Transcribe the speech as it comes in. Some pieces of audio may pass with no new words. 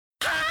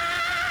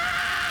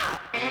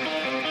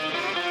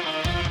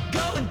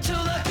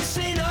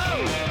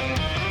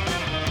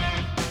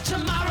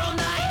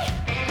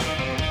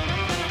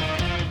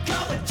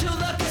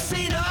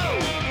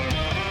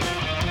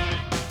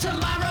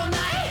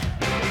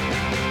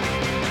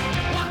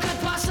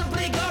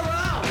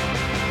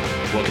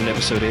Welcome to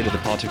episode 8 of the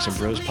Politics and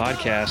Bros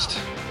podcast.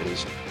 It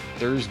is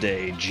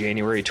Thursday,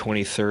 January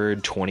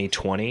 23rd,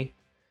 2020.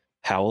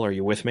 Howell, are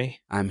you with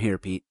me? I'm here,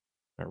 Pete.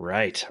 All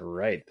right.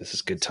 This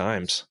is good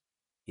times.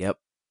 Yep.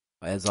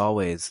 As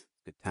always,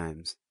 good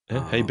times. Yeah,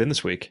 how you been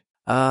this week?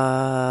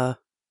 It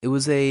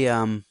was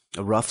a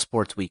rough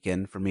sports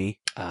weekend for me.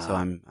 So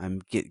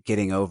I'm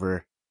getting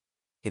over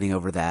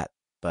that.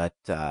 But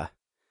the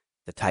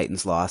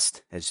Titans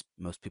lost, as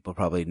most people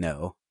probably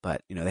know.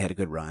 But they had a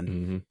good run.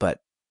 Mm-hmm. But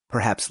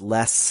perhaps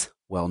less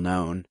well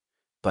known,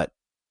 but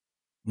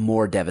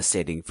more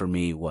devastating for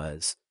me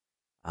was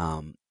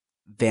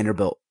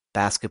Vanderbilt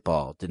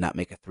basketball did not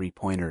make a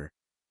 3-pointer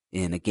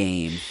in a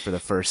game for the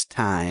first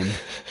time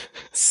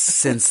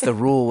since the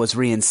rule was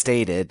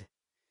reinstated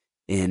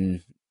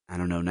in,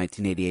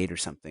 1988 or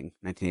something,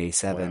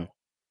 1987. Wow.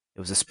 It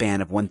was a span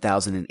of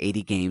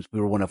 1,080 games. We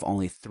were one of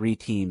only 3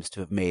 teams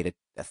to have made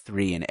a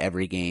 3 in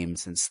every game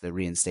since the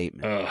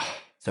reinstatement.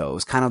 So it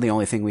was kind of the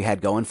only thing we had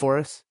going for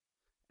us.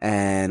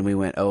 And we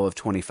went 0 of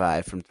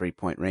 25 from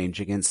 3-point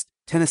range against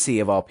Tennessee,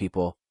 of all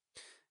people.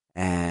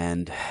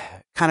 And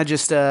kind of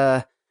just,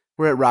 we're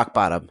at rock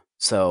bottom.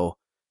 So,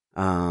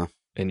 And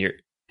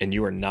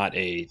you are not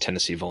a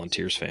Tennessee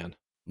Volunteers fan.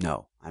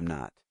 No, I'm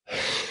not.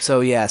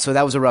 So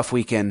that was a rough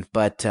weekend,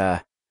 but,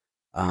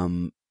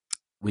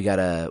 we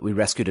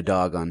rescued a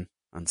dog on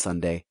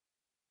Sunday.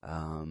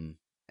 And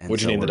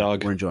What'd you name the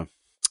dog? We're enjoying.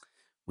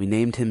 We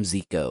named him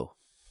Zico.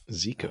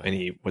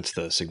 Zico. What's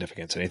the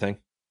significance? Anything?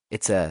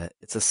 It's a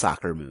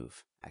soccer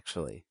move,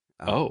 actually.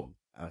 Both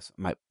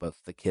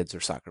the kids are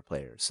soccer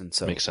players, and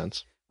so makes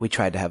sense. We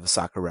tried to have a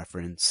soccer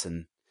reference,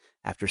 and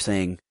after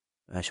saying,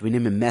 should we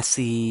name him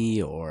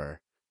Messi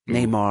or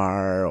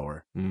Neymar,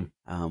 or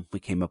we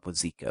came up with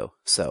Zico.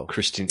 So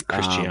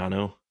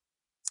Cristiano.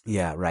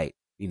 Yeah, right.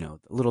 A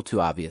little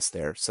too obvious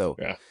there. So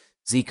yeah.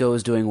 Zico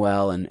is doing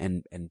well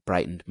and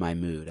brightened my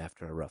mood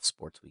after a rough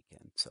sports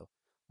weekend. So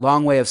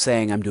long way of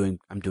saying I'm doing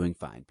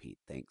fine, Pete.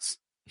 Thanks.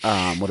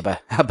 How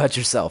about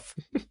yourself?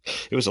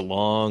 It was a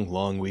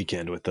long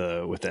weekend with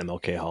the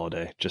MLK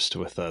holiday, just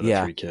with the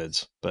 3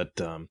 kids.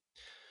 But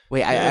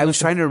wait, I was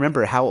trying to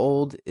remember, how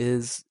old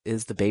is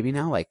the baby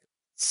now? Like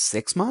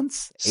 6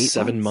 months?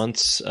 7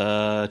 months?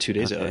 2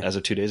 days Okay. as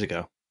of 2 days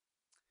ago.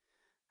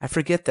 I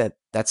forget that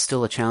that's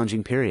still a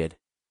challenging period.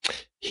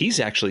 He's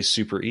actually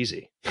super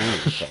easy.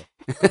 Oh, okay.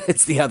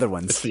 It's the other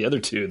ones. It's the other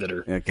 2 that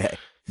are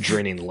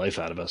draining the life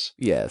out of us.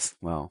 Yes.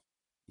 Well,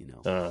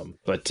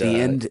 but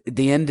the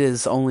end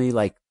is only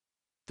like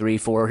 3,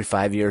 4, or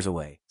 5 years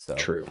away. So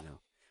true.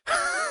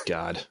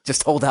 God,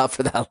 just hold out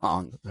for that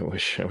long. I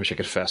wish I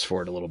could fast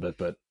forward a little bit,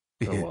 but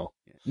oh well.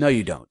 No,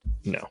 you don't.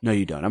 No,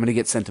 you don't. I'm going to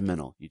get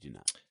sentimental. You do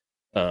not.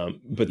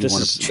 But this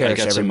is cherish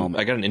every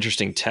moment. I got an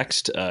interesting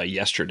text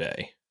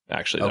yesterday,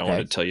 actually, that I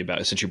wanted to tell you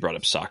about, since you brought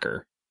up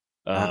soccer.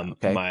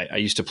 I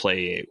used to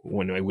play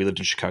when we lived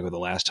in Chicago the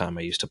last time.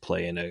 I used to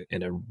play in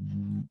a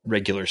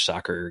regular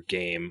soccer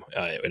game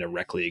in a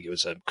rec league. It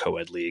was a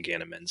co-ed league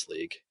and a men's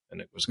league,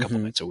 and it was a couple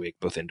nights a week,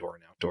 both indoor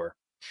and outdoor.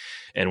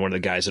 And one of the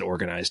guys that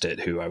organized it,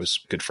 who I was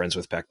good friends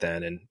with back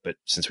then, but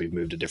since we've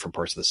moved to different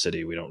parts of the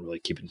city, we don't really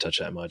keep in touch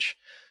that much.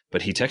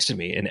 But he texted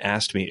me and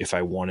asked me if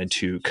I wanted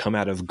to come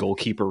out of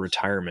goalkeeper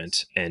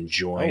retirement and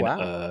join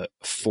an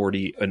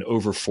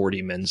over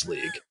 40 men's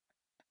league.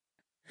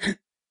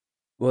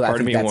 Well,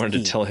 part of me wanted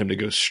to tell him to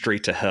go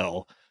straight to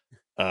hell,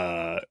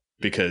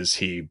 because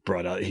he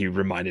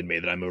reminded me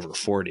that I'm over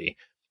 40.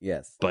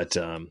 Yes, but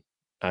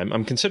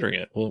I'm considering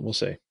it. We'll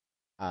see.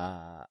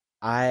 I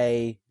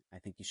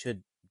think you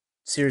should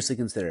seriously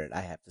consider it.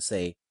 I have to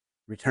say,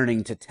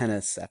 returning to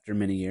tennis after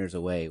many years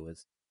away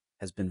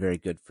has been very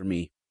good for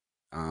me,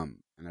 and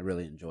I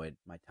really enjoyed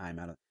my time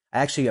out of. I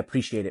actually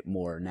appreciate it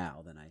more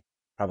now than I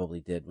probably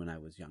did when I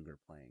was younger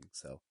playing.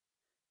 So,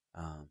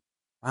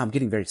 I'm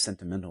getting very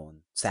sentimental and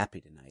sappy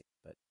tonight,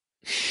 but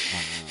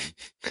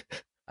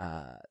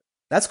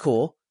that's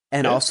cool.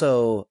 And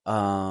also,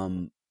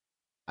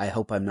 I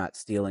hope I'm not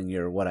stealing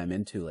your what I'm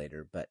into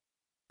later, but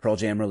Pearl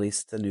Jam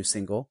released a new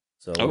single,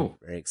 so we're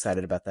very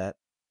excited about that.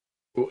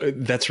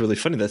 That's really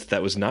funny.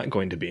 That was not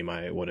going to be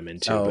my what I'm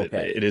into, but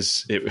it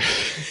is.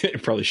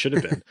 It probably should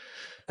have been.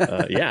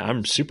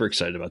 I'm super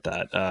excited about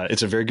that.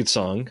 It's a very good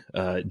song,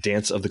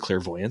 "Dance of the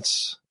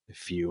Clairvoyants."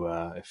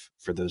 If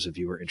for those of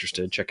you who are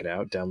interested, check it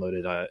out. Download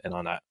it and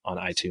on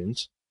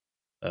iTunes.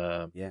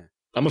 I'm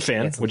a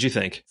fan. What'd you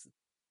think?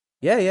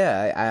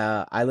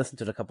 I listened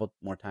to it a couple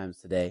more times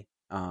today.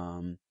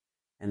 And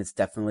it's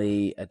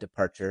definitely a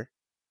departure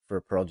for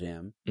Pearl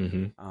Jam.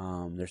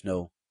 Mm-hmm. There's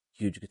no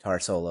huge guitar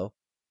solo,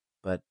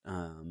 but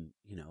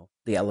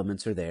the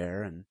elements are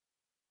there, and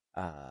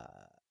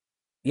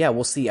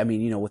we'll see. I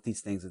mean, with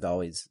these things, it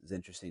always is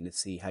interesting to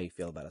see how you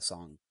feel about a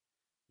song.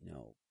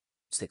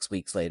 6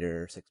 weeks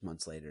later, 6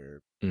 months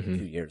later, 2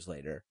 years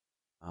later.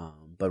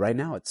 But right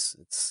now it's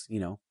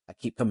I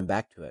keep coming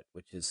back to it,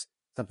 which is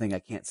something I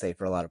can't say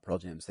for a lot of Pearl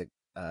Jam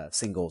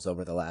singles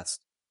over the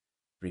last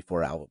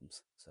 3-4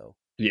 albums. So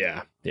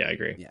yeah, I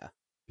agree. Yeah.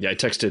 I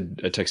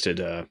texted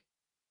a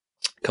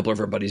couple of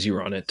our buddies you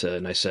were on it,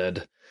 and I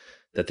said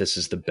that this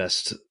is the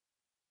best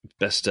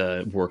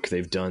work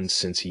they've done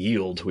since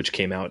Yield, which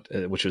came out,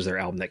 which was their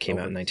album that came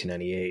out in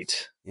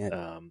 1998.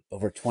 Yeah,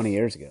 over 20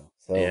 years ago.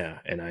 So yeah,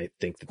 and I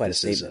think that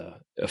this is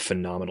a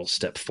phenomenal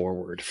step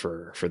forward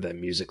for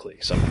them musically.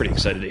 So I'm pretty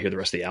excited to hear the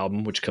rest of the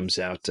album, which comes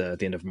out at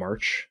the end of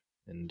March.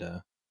 And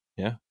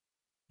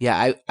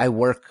yeah, I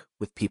work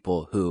with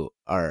people who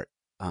are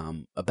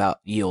about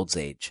Yield's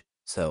age,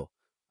 so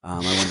I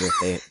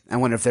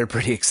wonder if they're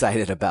pretty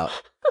excited about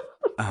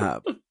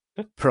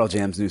Pearl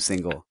Jam's new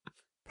single.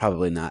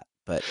 Probably not,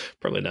 but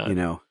probably not. You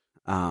know,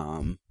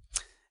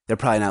 they're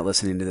probably not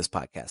listening to this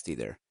podcast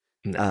either.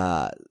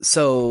 No.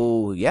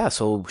 So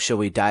shall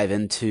we dive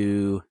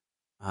into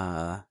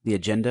the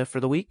agenda for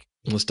the week?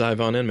 Let's dive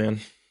on in,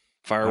 man.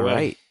 Fire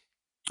away.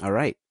 All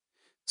right.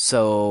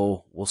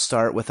 So we'll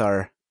start with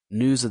our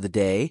news of the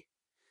day.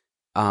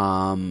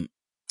 The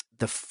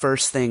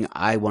first thing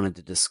I wanted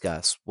to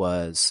discuss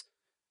was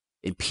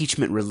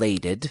impeachment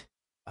related.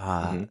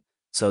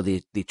 So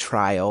the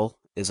trial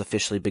is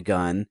officially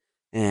begun,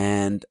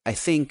 and I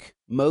think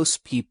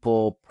most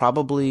people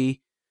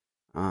probably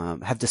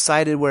have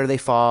decided where they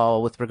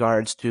fall with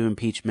regards to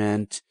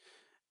impeachment.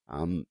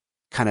 Kind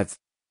of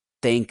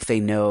think they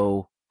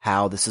know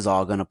how this is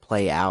all going to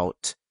play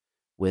out,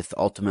 with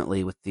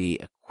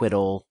the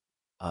acquittal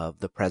of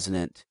the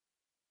president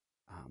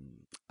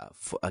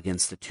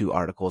against the 2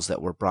 articles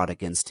that were brought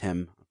against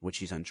him, which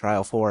he's on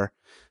trial for.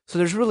 So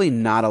there's really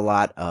not a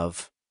lot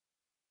of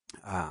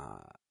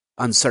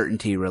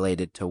uncertainty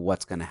related to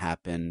what's going to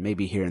happen.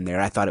 Maybe here and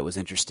there. I thought it was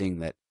interesting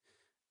that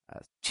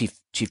Chief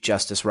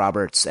Justice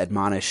Roberts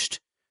admonished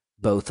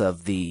both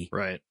of the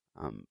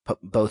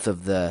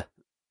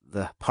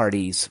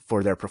parties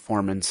for their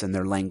performance and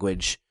their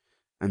language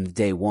on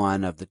day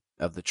one of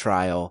the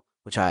trial,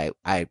 which I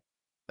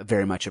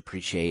very much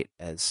appreciate.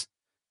 As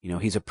you know,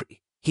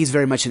 he's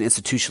very much an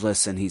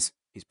institutionalist, and he's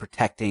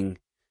protecting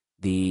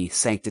the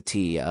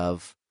sanctity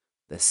of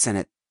the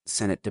Senate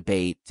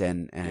debate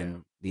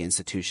and the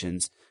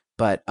institutions.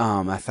 But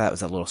I thought it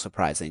was a little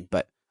surprising.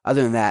 But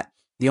other than that,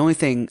 the only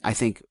thing I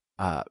think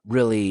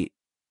really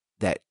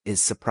that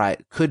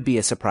could be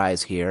a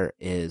surprise here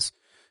is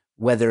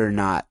whether or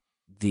not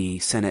the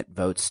Senate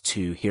votes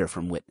to hear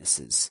from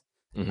witnesses.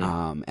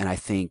 And I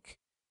think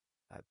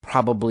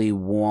probably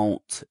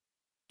won't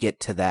get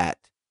to that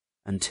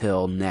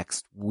until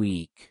next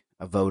week,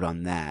 a vote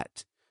on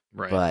that.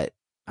 Right. But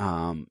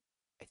I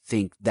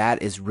think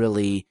that is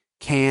really,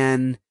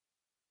 can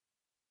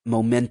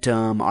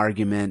momentum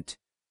argument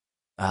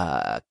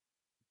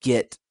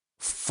get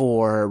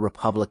 4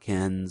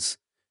 Republicans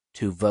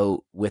to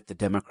vote with the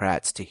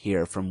Democrats to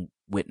hear from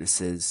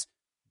witnesses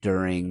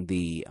during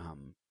the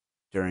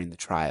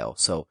trial?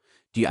 So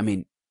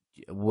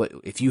what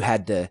if you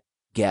had to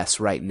guess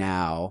right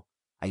now?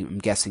 I'm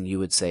guessing you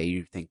would say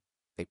you think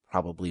they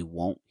probably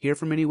won't hear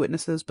from any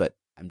witnesses, but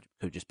I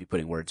could just be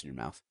putting words in your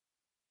mouth.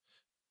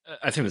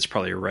 I think that's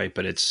probably right,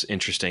 but it's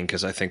interesting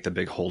because I think the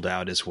big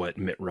holdout is what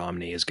Mitt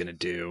Romney is going to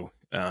do.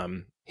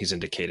 He's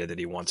indicated that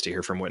he wants to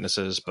hear from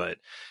witnesses, but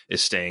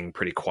is staying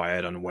pretty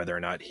quiet on whether or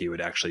not he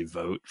would actually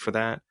vote for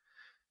that.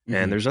 Mm-hmm.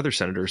 And there's other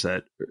senators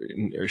that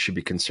should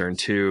be concerned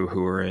too,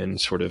 who are in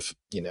sort of,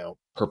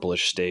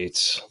 purplish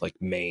states like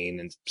Maine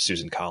and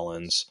Susan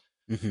Collins,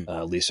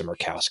 Lisa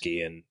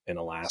Murkowski in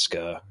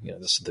Alaska.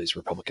 These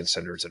Republican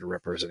senators that are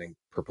representing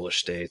purplish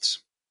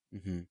states.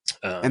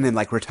 And then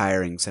like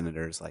retiring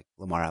senators like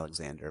Lamar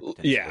Alexander.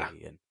 Yeah,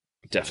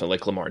 definitely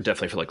like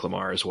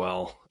Lamar as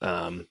well.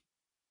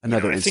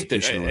 Another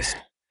institutionalist.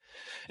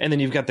 And then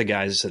you've got the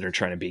guys that are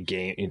trying to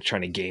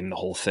game the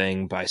whole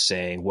thing by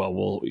saying,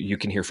 well, you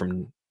can hear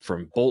from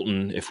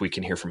Bolton if we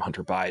can hear from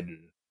Hunter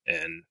Biden.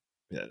 And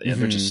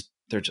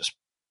they're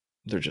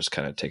just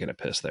kind of taking a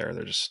piss there.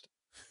 It's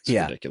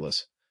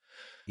ridiculous.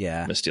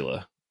 Yeah. I'm gonna steal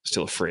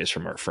a phrase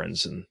from our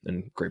friends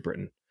in Great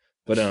Britain.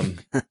 But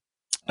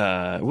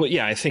I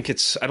don't think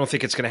it's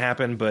going to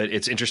happen, but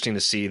it's interesting to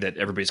see that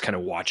everybody's kind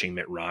of watching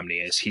Mitt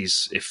Romney as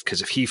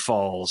because if he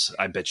falls,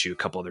 I bet you a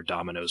couple other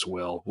dominoes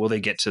will they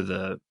get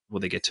to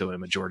a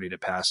majority to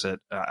pass it?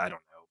 I don't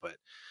know, but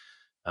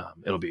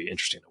it'll be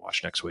interesting to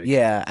watch next week.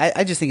 Yeah.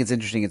 I just think it's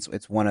interesting.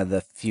 It's one of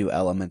the few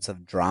elements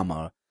of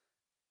drama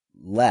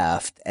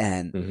left,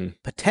 and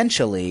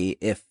potentially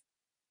if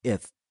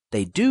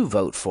they do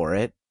vote for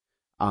it,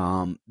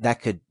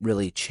 that could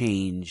really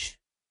change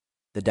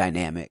the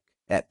dynamic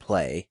at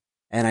play.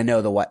 And I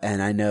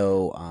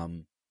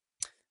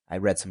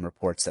read some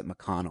reports that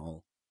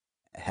McConnell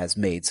has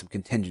made some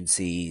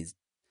contingencies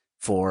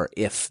for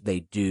if they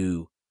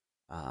do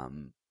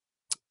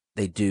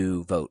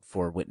vote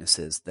for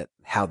witnesses, that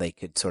how they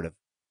could sort of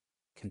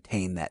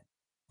contain that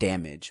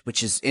damage,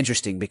 which is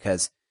interesting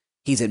because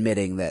he's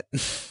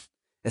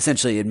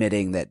essentially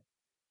admitting that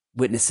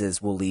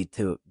witnesses will lead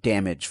to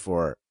damage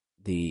for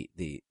the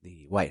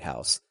White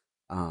House.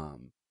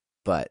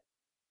 But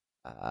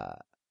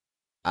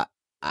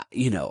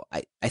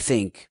I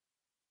think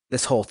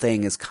this whole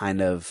thing is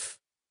kind of,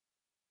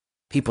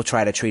 people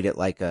try to treat it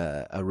like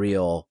a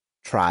real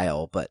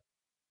trial, but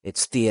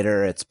it's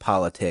theater, it's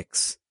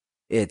politics,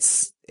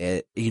 it's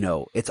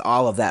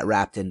all of that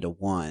wrapped into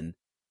one.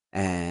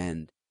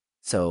 And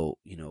so,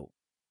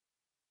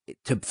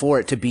 for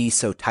it to be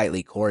so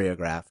tightly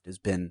choreographed has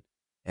been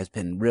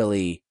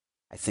really,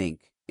 I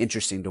think,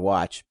 interesting to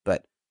watch.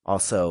 But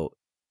also,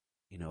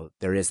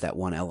 there is that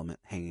one element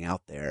hanging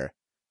out there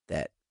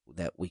that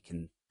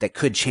that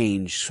could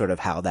change sort of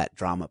how that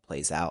drama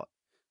plays out.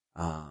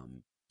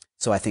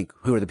 So I think,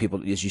 who are the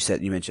people, as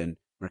you mentioned,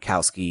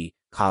 Murkowski,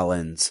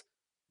 Collins,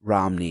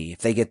 Romney. If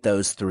they get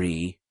those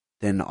three,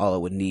 then all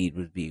it would need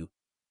would be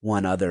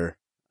one other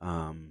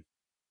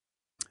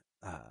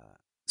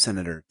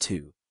senator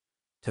to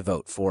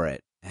vote for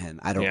it, and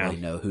I don't really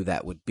know who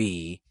that would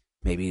be.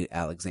 Maybe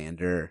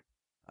Alexander.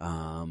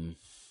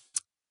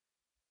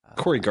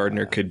 Cory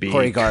Gardner could be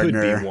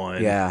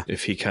one. Yeah,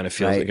 if he kind of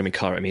feels like,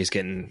 Colorado. I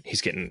mean,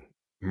 he's getting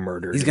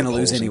murdered. He's going to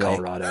lose anyway.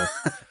 Colorado.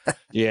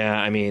 Yeah,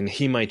 I mean,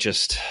 he might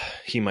just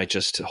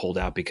hold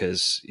out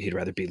because he'd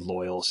rather be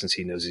loyal, since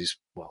he knows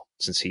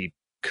since he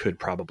could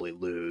probably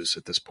lose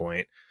at this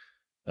point,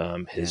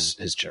 his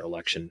general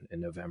election in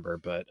November.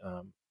 But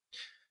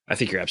I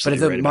think you're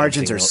absolutely right. But if the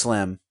margins are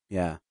slim,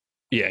 yeah.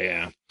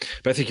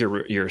 But I think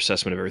your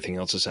assessment of everything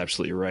else is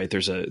absolutely right.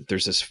 There's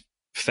this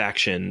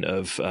faction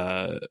of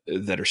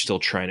that are still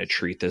trying to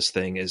treat this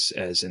thing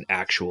as an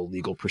actual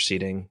legal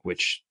proceeding,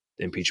 which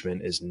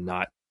impeachment is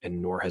not,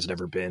 and nor has it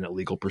ever been a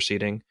legal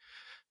proceeding,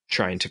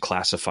 trying to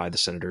classify the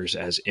senators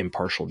as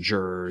impartial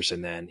jurors.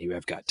 And then you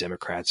have got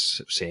Democrats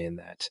saying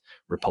that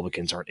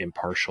Republicans aren't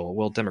impartial.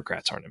 Well,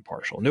 Democrats aren't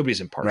impartial. Nobody's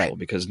impartial,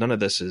 because none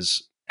of this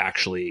is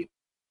actually,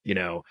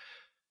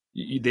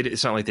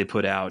 it's not like they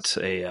put out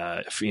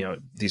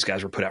these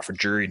guys were put out for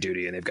jury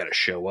duty and they've got to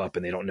show up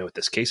and they don't know what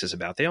this case is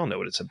about. They all know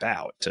what it's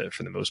about,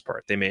 for the most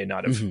part. They may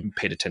not have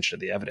paid attention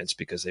to the evidence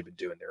because they've been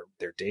doing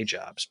their day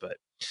jobs, but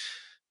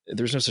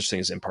there's no such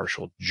thing as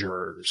impartial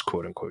jurors,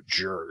 quote unquote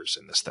jurors,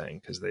 in this thing,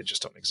 because they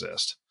just don't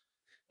exist.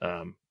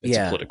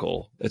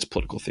 It's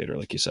political theater,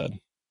 like you said.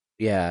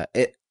 Yeah.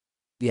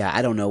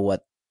 I don't know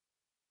what,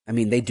 I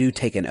mean, they do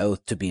take an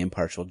oath to be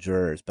impartial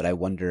jurors, but I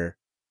wonder,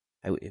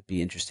 it'd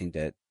be interesting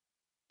to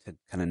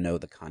kind of know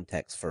the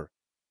context for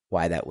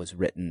why that was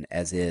written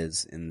as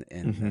is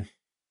in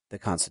the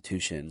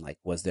Constitution. Like,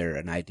 was there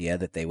an idea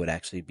that they would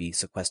actually be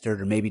sequestered,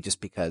 or maybe just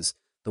because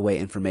the way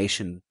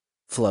information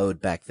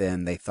flowed back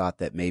then, they thought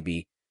that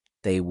maybe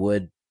they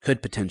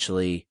could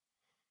potentially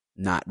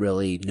not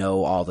really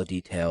know all the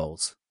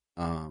details.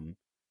 You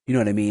know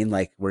what I mean?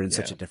 Like, we're in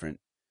such a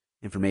different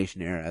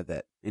information era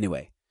that,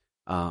 anyway.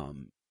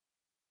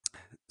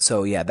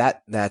 So yeah,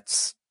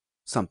 that's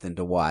something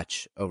to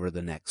watch over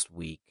the next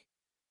week.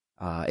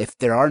 If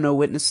there are no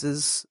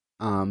witnesses,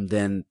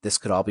 then this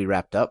could all be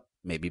wrapped up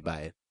maybe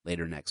by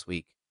later next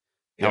week.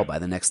 Hell, by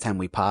the next time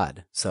we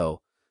pod. So,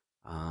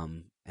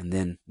 and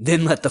then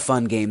let the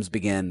fun games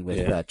begin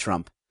with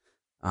Trump.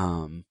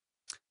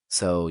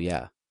 So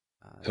yeah,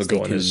 he'll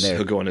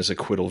go on his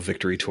acquittal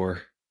victory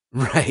tour.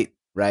 Right.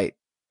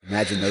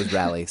 Imagine those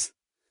rallies.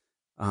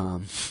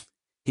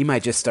 He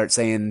might just start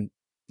saying,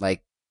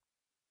 like,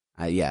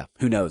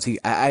 who knows?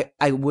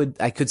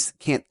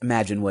 Can't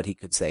imagine what he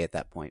could say at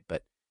that point,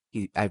 but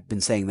I've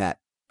been saying that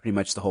pretty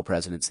much the whole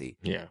presidency.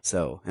 Yeah.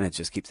 So, and it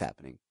just keeps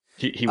happening.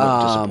 He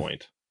won't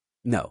disappoint.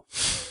 No,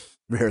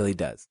 rarely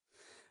does.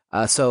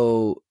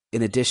 So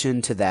in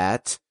addition to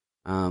that,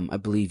 I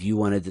believe you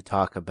wanted to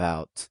talk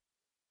about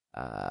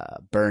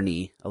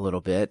Bernie a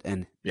little bit,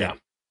 and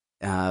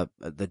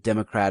the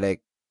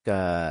Democratic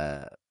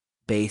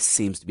base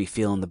seems to be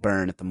feeling the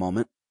burn at the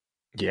moment.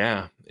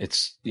 Yeah,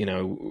 it's,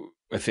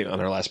 I think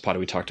on our last pod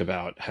we talked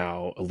about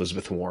how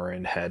Elizabeth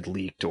Warren had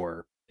leaked,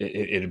 or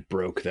it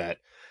broke that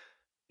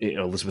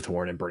Elizabeth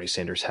Warren and Bernie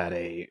Sanders had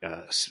a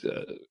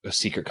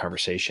secret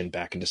conversation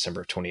back in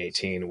December of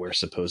 2018 where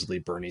supposedly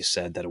Bernie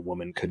said that a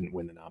woman couldn't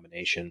win the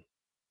nomination.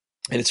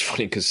 And it's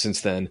funny because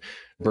since then,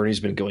 Bernie's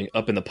been going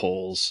up in the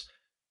polls.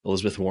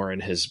 Elizabeth Warren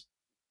has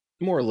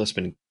more or less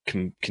been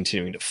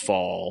continuing to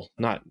fall,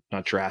 not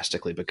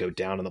drastically, but go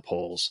down in the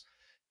polls.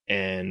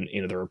 And,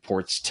 the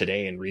reports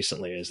today and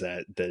recently is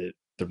that the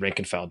rank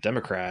and file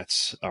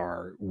Democrats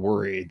are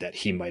worried that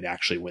he might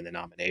actually win the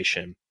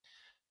nomination.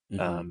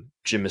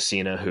 Jim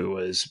Messina, who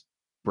was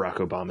Barack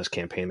Obama's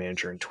campaign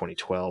manager in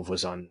 2012,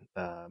 was on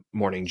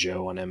Morning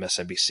Joe on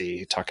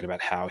MSNBC talking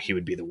about how he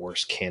would be the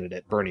worst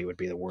candidate. Bernie would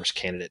be the worst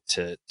candidate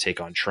to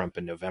take on Trump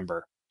in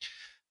November.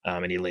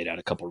 And he laid out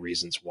a couple of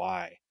reasons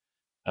why.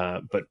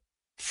 But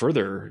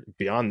further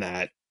beyond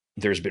that,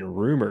 there's been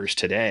rumors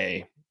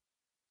today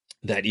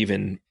that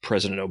even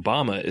President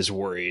Obama is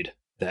worried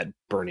that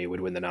Bernie would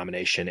win the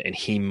nomination, and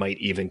he might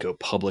even go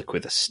public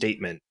with a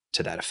statement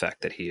to that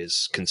effect, that he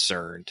is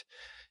concerned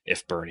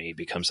if Bernie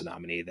becomes the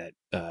nominee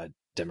that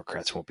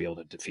Democrats won't be able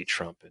to defeat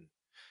Trump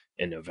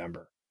in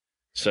November.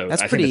 So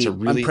that's I think it's a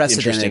really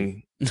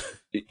interesting.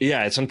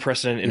 Yeah, it's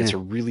unprecedented, and it's a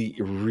really,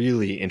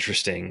 really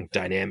interesting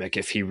dynamic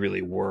if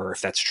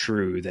that's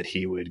true, that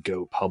he would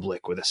go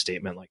public with a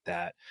statement like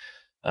that.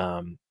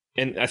 And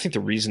I think the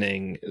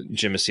reasoning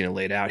Jim Messina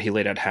laid out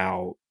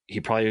how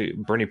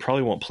Bernie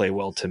probably won't play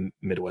well to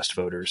Midwest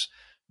voters,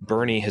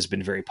 Bernie has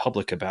been very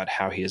public about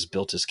how he has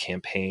built his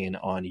campaign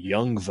on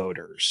young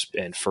voters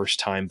and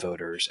first-time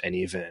voters and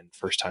even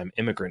first-time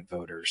immigrant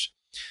voters.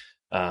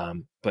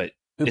 But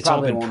Who it's all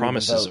probably been won't even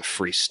promises vote. of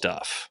free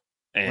stuff.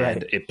 And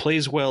Right. it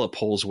plays well, it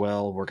polls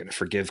well. We're going to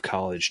forgive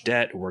college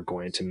debt. We're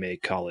going to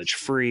make college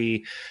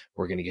free.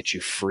 We're going to get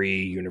you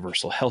free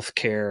universal health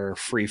care,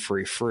 free.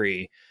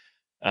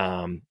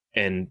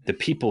 And the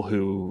people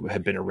who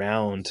have been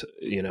around,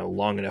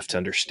 long enough to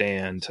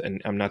understand, and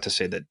I'm not to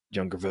say that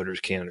younger voters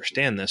can't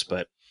understand this,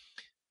 but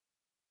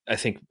I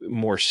think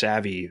more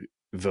savvy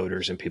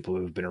voters and people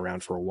who have been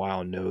around for a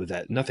while know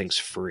that nothing's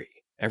free.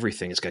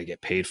 Everything is going to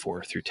get paid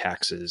for through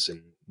taxes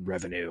and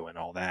revenue and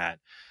all that.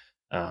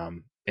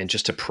 And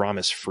just to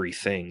promise free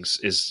things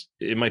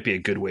it might be a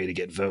good way to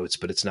get votes,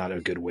 but it's not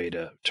a good way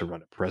to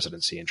run a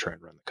presidency and try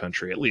and run the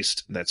country. At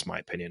least that's my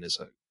opinion as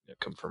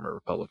come from a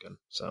Republican.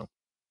 So,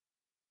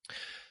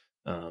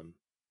 I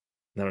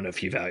don't know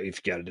if you've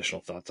got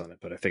additional thoughts on it,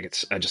 but I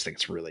just think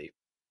it's really,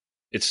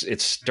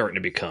 it's starting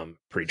to become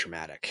pretty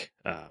dramatic,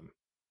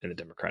 in the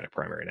Democratic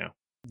primary now.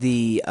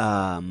 The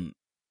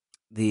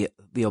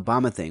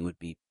Obama thing would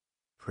be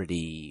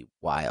pretty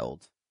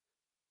wild.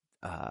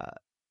 I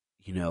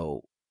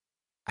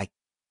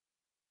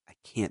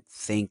can't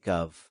think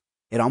of,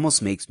 it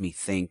almost makes me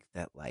think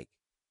that, like,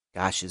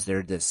 gosh, is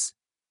there this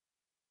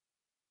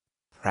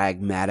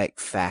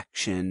pragmatic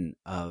faction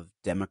of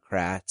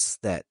Democrats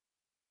that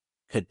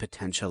could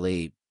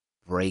potentially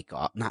break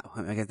off?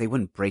 I guess they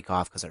wouldn't break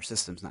off because our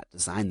system's not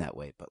designed that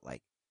way, but,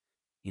 like,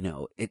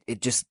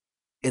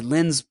 it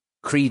lends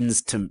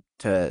credence to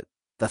the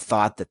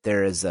thought that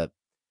there is a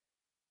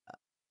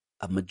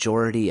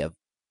majority of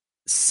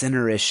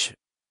center-ish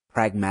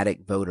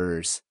pragmatic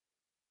voters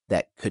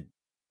that could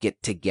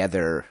get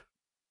together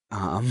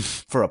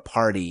for a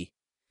party.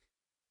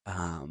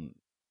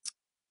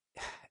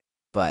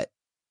 But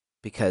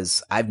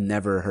because I've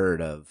never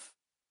heard of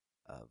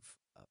a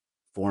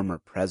former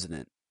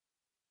president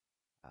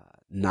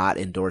not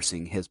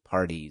endorsing his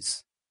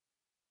party's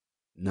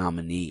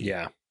nominee.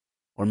 Yeah.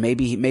 Or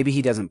maybe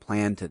he doesn't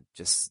plan to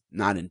just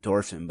not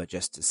endorse him, but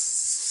just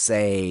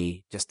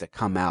to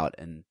come out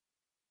and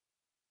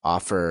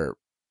offer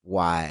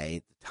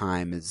why the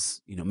time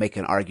is, make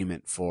an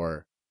argument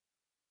for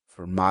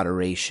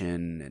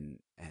moderation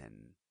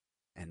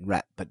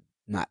but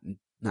not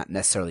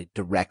necessarily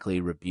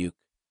directly rebuke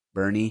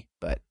Bernie.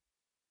 But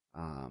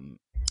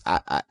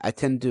I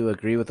tend to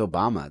agree with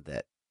Obama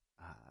that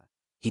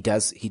he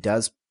does.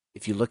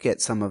 If you look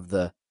at some of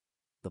the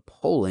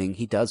polling,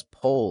 he does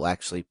poll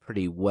actually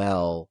pretty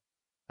well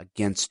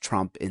against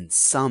Trump in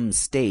some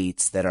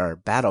states that are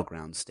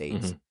battleground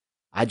states. Mm-hmm.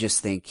 I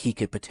just think he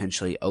could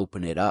potentially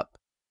open it up.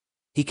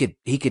 He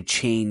could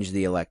change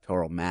the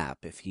electoral map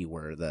if he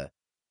were the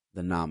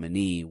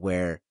nominee,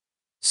 where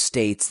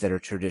states that are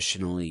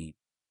traditionally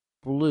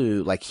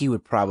blue, like, he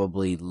would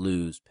probably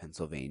lose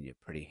Pennsylvania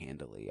pretty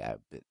handily, I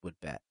would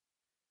bet.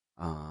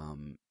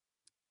 I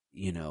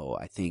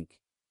think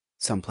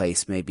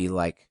someplace maybe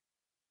like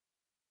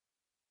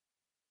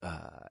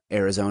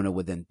Arizona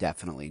would then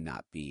definitely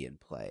not be in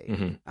play.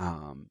 Mm-hmm.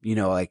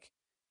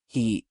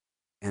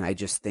 And I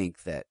just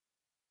think that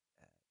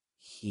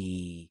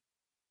he's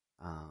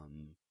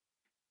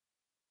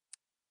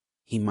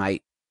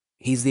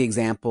the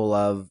example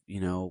of,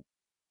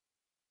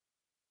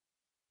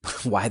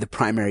 why the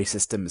primary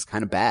system is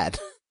kind of bad,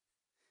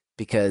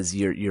 because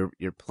you're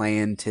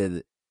playing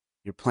to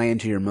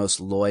your most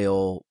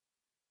loyal,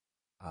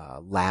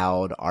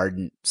 loud,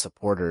 ardent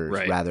supporters,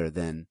 right, rather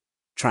than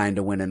trying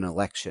to win an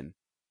election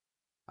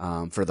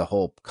for the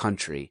whole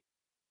country.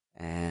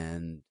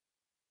 And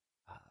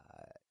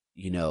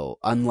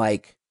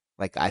unlike,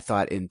 like, I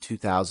thought in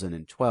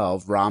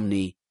 2012,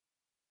 Romney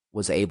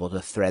was able to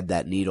thread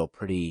that needle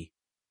pretty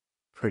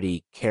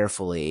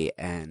carefully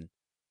and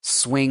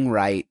swing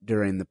right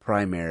during the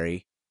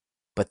primary,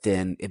 but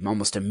then it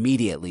almost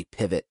immediately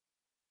pivot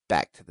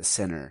back to the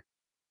center.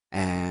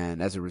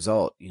 And as a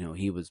result,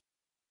 he was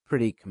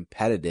pretty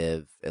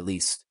competitive, at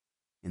least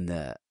in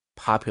the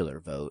popular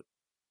vote.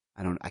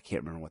 I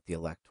can't remember what the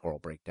electoral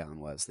breakdown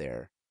was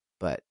there,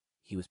 but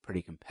he was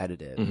pretty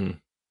competitive.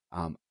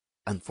 Mm-hmm.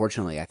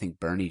 Unfortunately, I think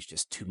Bernie's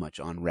just too much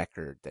on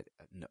record that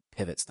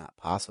pivot's not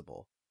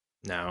possible.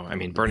 No, I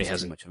mean, Bernie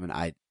hasn't too much of an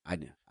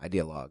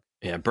ideologue.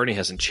 Yeah, Bernie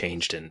hasn't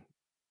changed in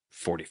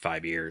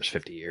 45 years,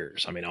 50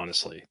 years. I mean,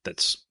 honestly,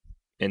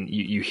 and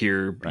you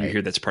hear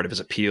that's part of his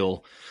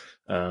appeal.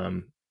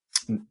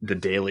 The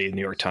Daily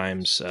New York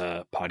Times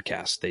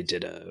podcast,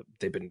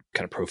 they've been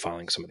kind of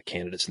profiling some of the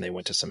candidates, and they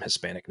went to some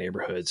Hispanic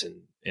neighborhoods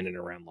in and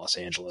around Los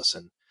Angeles,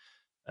 and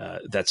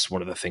that's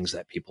one of the things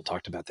that people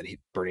talked about, that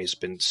Bernie's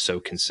been so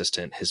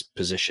consistent. His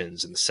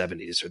positions in the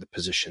 70s are the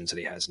positions that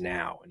he has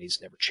now, and he's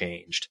never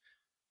changed.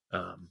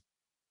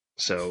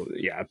 So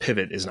yeah, a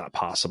pivot is not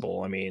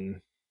possible. I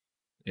mean,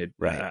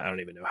 right. I don't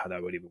even know how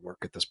that would even work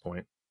at this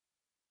point.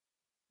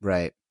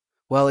 Right.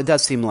 Well, it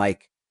does seem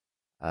like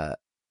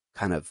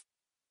kind of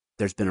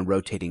there's been a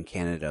rotating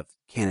candidate of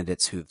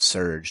candidates who've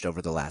surged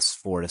over the last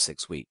 4 to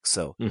 6 weeks.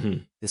 So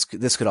mm-hmm.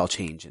 this could all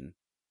change in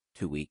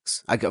 2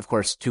 weeks. Of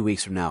course, 2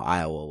 weeks from now,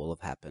 Iowa will have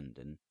happened,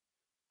 and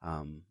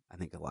I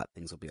think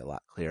things will be a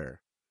lot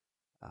clearer.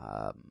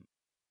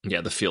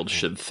 Yeah, the field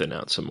should thin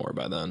out some more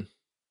by then.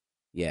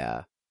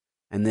 Yeah,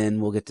 and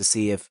then we'll get to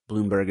see if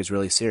Bloomberg is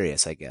really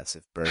serious. I guess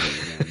if Bernie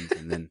wins,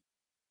 and then,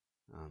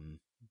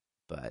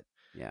 but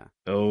yeah.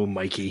 Oh,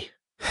 Mikey.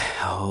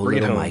 Oh,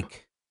 bring little it home.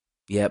 Mike.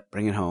 Yep,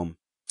 bring it home.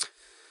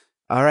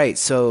 All right,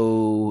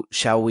 so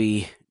shall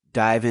we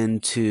dive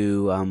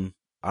into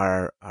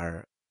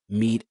our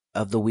meat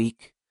of the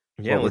week?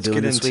 Yeah, let's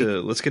get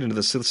into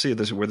this. Let's see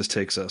where this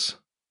takes us.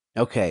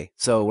 Okay,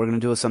 so we're gonna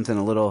do something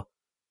a little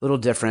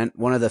different.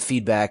 One of the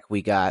feedback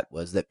we got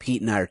was that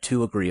Pete and I are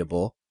too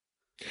agreeable.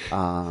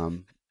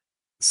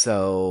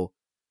 So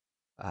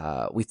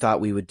we thought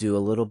we would do a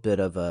little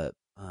bit of a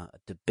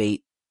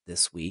debate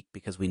this week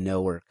because we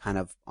know we're kind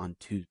of on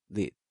two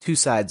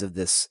sides of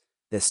this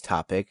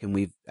topic, and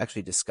we've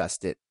actually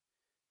discussed it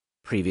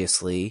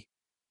previously.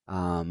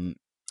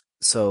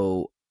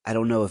 So I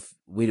don't know if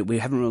we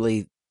haven't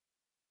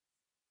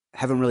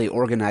really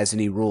organized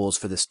any rules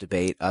for this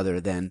debate other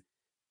than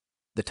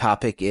the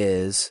topic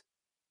is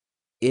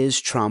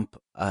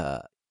Trump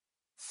a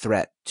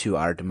threat to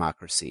our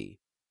democracy?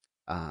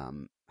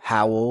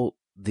 Howell,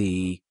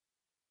 the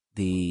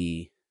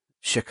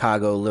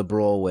Chicago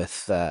liberal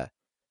with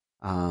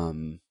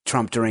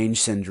Trump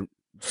deranged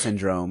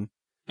syndrome,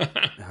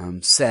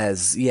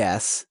 says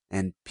yes,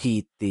 and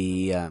Pete,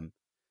 the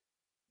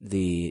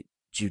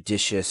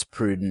judicious,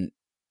 prudent,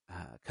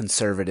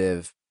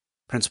 conservative,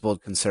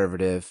 principled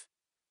conservative,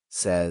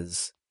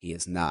 says he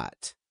is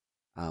not.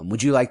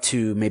 Would you like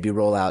to maybe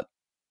roll out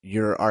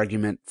your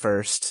argument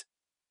first,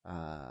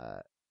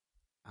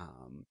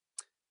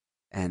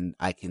 and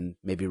I can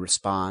maybe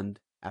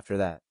respond after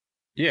that?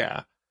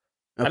 Yeah.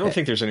 Okay. I don't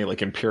think there's any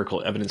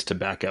empirical evidence to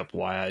back up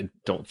why I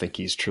don't think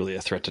he's truly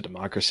a threat to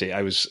democracy.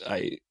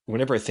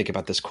 Whenever I think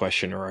about this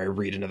question or I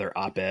read another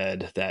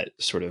op-ed that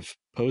sort of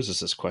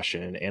poses this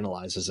question and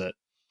analyzes it,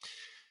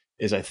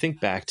 is I think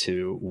back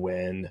to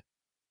when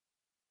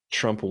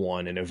Trump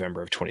won in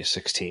November of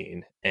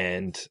 2016,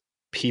 and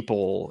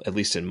people, at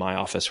least in my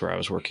office where I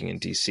was working in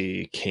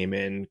DC, came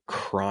in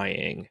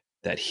crying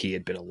that he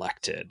had been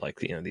elected.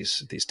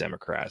 These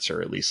Democrats,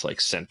 or at least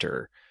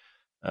center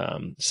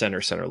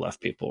left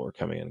people were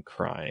coming in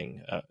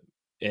crying.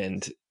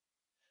 And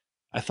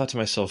I thought to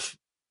myself,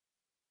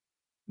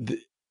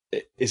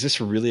 is this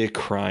really a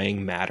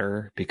crying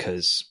matter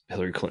because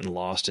Hillary Clinton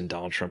lost and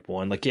Donald Trump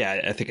won?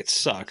 Yeah, I think it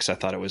sucks. I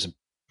thought it would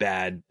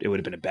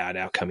have been a bad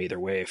outcome either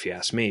way, if you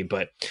ask me.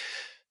 But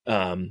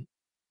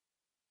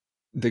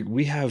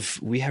we have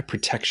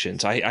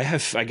protections.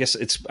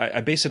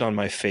 I base it on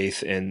my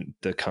faith in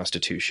the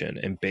Constitution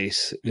and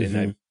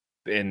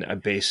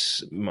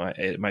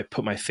I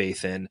put my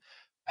faith in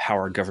how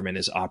our government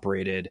is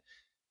operated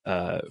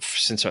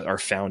since our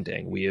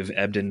founding. We have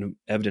ebbed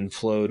and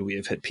flowed. We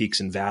have hit peaks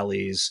and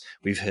valleys.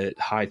 We've hit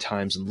high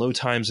times and low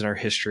times in our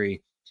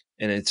history,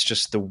 and it's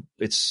just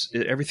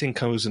everything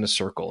goes in a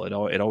circle.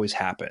 It always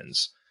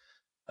happens,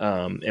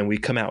 and we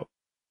come out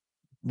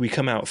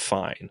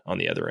fine on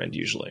the other end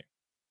usually.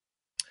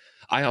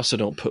 I also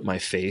don't put my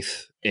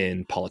faith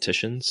in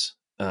politicians.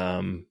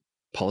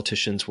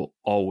 Politicians will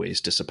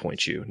always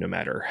disappoint you, no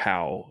matter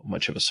how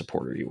much of a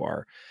supporter you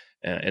are.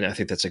 And I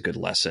think that's a good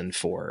lesson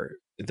for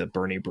the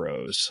Bernie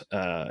bros,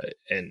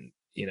 and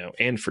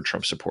for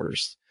Trump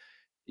supporters.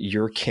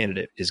 Your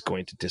candidate is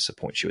going to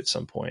disappoint you at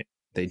some point.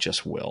 They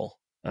just will.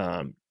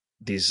 They're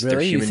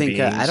human beings.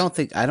 I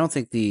don't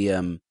think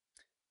the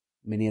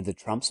many of the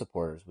Trump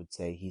supporters would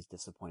say he's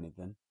disappointed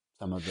them.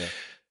 Some of the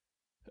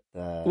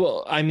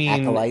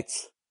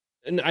acolytes.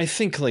 And I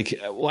think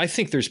I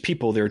think there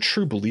are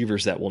true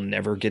believers that will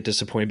never get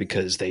disappointed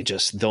because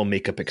they'll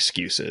make up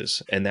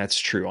excuses. And that's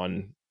true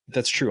on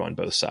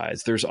both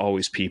sides. There's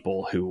always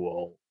people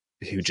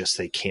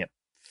they can't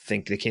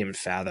even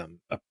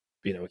fathom a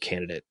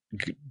candidate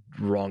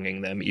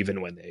wronging them even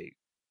when they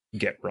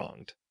get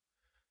wronged.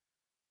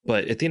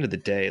 But at the end of the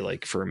day,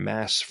 for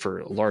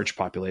a large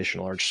population,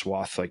 a large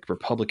swath,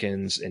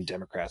 Republicans and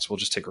Democrats, we'll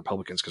just take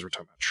Republicans because we're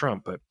talking about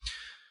Trump, but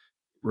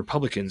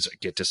Republicans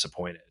get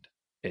disappointed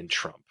in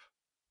Trump.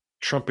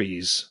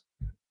 Trumpies,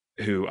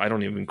 who I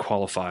don't even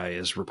qualify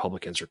as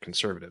Republicans or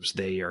conservatives,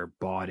 they are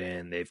bought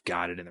in. They've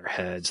got it in their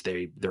heads.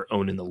 They're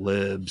owning the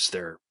libs.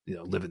 They're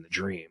living the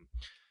dream,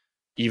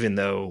 even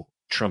though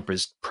Trump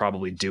is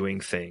probably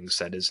doing things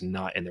that is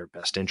not in their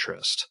best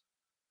interest.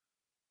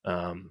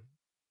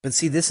 But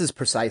see, this is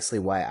precisely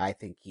why I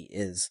think he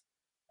is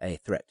a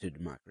threat to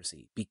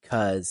democracy,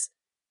 because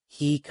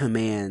he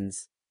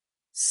commands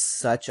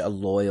such a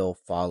loyal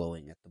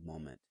following at the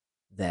moment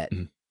that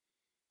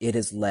it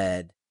has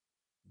led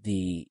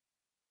the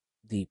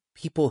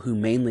people who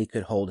mainly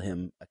could hold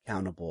him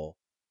accountable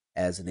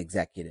as an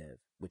executive,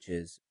 which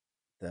is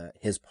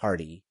his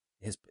party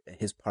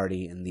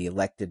and the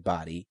elected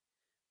body,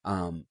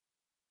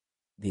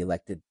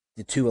 the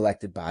two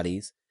elected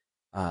bodies,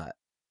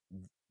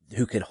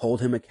 who could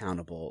hold him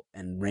accountable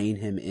and rein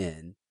him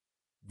in.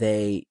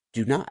 They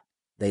do not.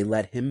 They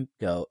let him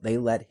go. They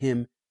let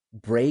him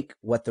break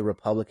what the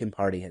Republican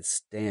Party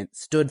has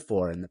stood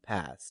for in the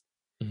past,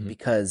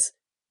 because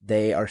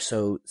they are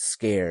so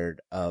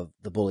scared of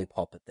the bully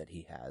pulpit that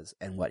he has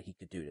and what he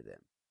could do to them.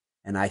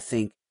 And I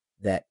think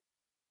that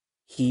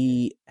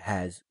he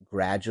has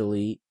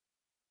gradually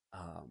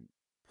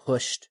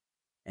pushed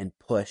and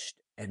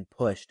pushed and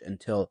pushed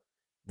until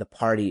the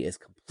party is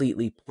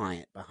completely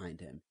pliant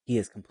behind him. He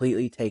has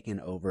completely taken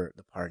over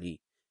the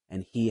party,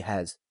 and he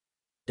has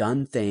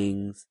done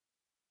things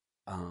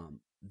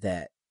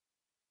that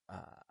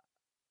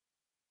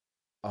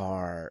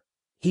are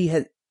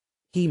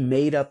he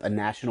made up a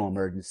national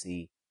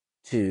emergency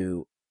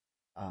to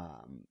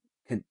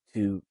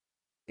to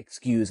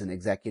excuse an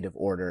executive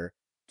order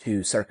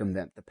to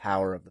circumvent the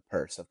power of the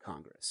purse of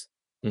Congress.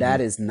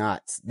 That is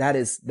not, that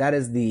is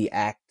the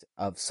act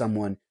of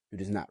someone who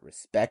does not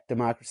respect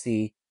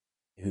democracy,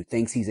 who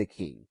thinks he's a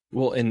king.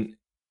 Well, and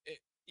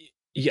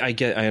yeah,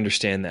 I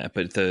understand that,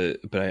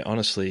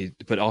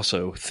 but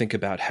also think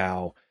about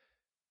how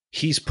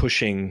he's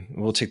pushing.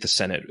 We'll take the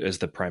Senate as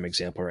the prime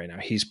example right now.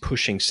 He's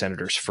pushing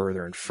senators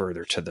further and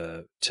further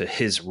to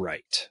his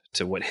right,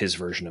 to what his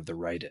version of the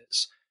right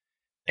is.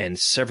 And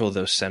several of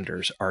those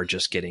senators are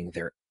just getting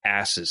their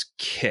asses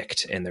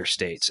kicked in their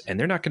states, and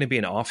they're not going to be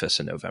in office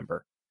in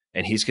November.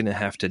 And he's going to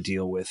have to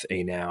deal with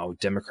a now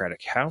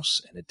Democratic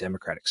House and a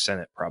Democratic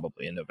Senate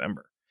probably in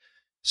November.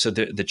 So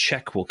the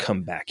check will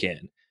come back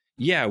in.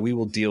 Yeah, we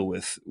will deal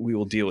with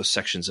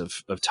sections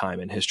of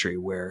time in history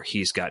where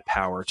he's got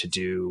power to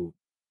do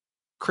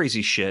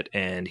crazy shit,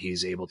 and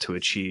he's able to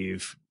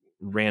achieve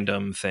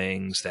random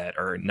things that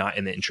are not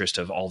in the interest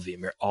of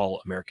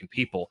all American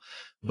people.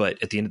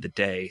 But at the end of the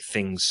day,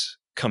 things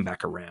come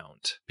back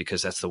around,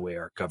 because that's the way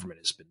our government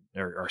has been,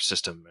 our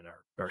system and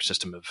our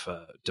system of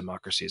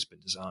democracy has been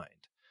designed.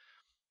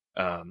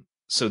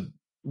 So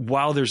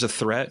while there's a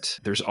threat,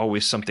 there's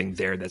always something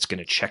there that's going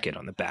to check it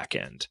on the back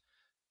end.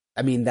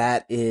 I mean,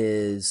 that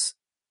is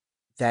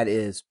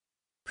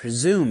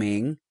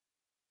presuming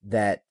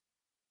that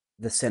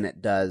the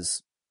Senate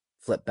does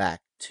flip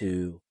back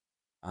to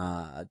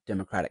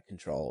Democratic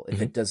control.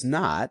 If it does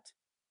not,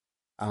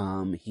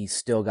 he's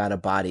still got a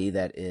body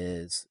that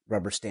is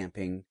rubber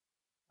stamping,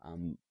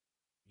 kind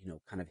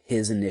of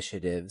his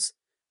initiatives.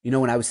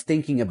 When I was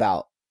thinking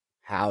about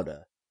how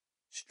to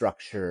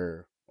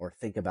structure or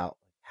think about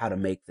how to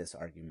make this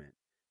argument,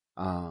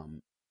 I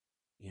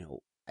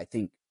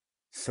think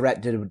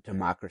threat to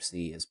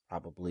democracy is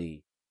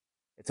probably,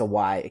 it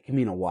can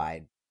mean a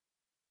wide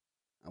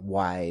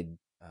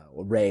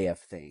array of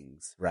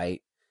things,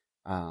 right?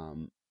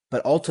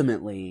 But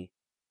ultimately,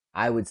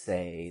 I would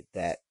say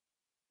that,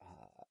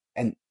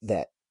 and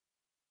that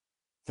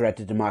threat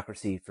to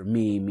democracy for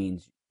me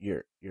means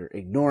you're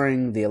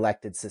ignoring the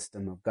elected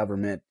system of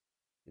government,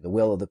 the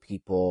will of the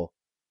people,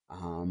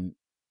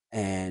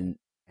 and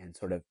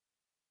sort of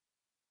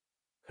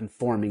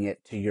conforming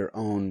it to your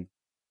own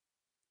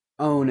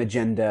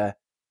agenda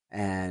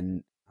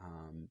and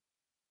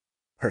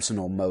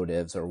personal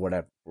motives or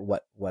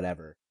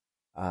whatever.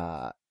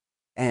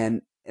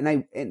 And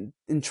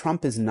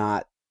Trump is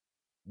not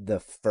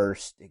the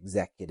first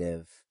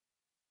executive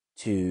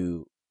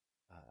to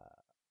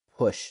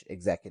push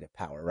executive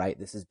power, right?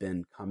 This has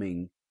been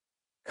coming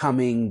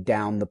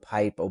down the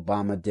pipe.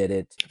 Obama did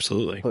it.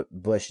 Absolutely.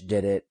 Bush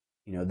did it.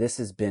 This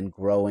has been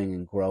growing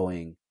and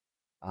growing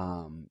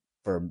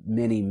for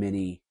many,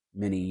 many,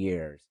 many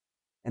years.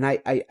 And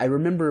I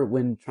remember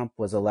when Trump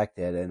was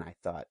elected, and I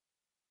thought,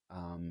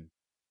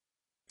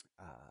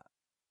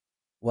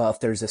 well, if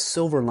there's a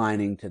silver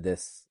lining to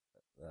this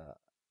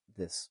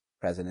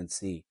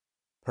presidency,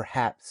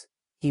 perhaps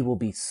he will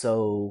be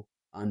so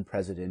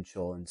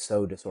unpresidential and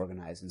so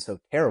disorganized and so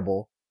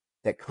terrible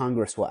that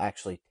Congress will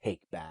actually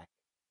take back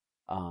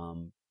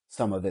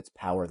some of its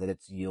power that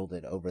it's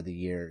yielded over the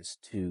years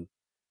to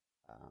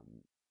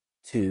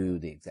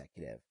the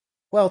executive.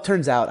 Well, it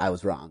turns out I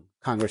was wrong.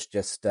 Congress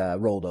just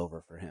rolled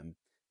over for him,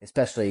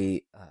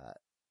 especially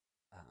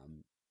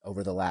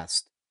over the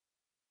last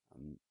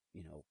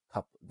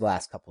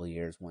couple of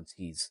years, once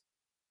he's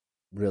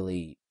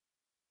really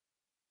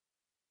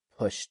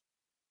pushed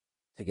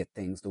to get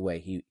things the way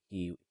he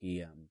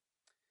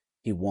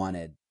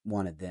wanted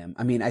them.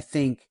 I mean, I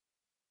think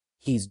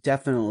he's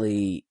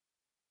definitely,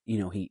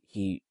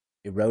 he's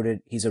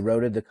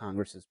eroded the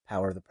Congress's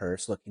power of the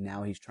purse. Look,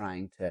 now he's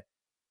trying to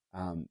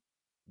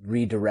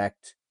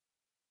redirect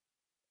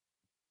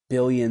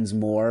billions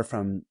more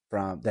from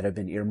that have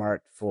been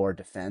earmarked for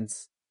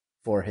defense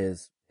for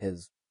his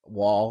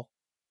wall.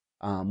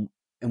 And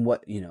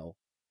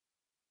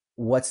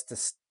what's to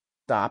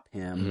stop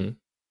him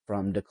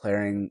from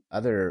declaring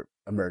other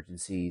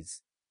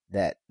emergencies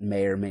that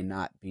may or may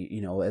not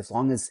be, as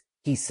long as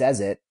he says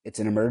it's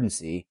an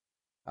emergency.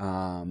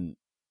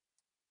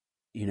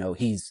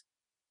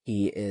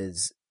 He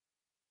is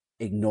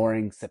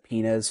ignoring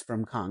subpoenas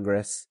from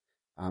Congress,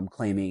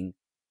 claiming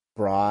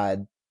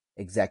broad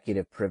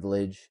executive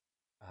privilege,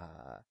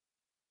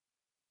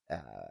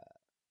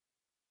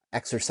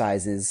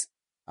 exercises,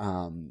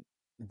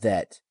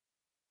 that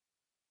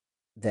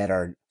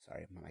are,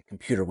 sorry, my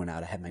computer went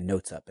out. I had my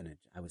notes up and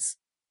I was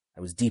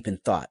I was deep in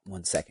thought.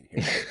 1 second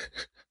here.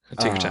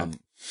 Take your time.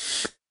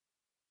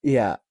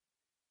 Yeah.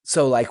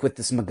 So like with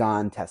this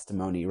McGahn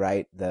testimony,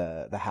 right?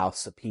 The House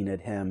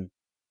subpoenaed him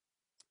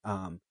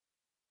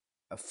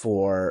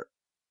for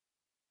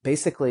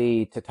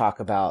basically to talk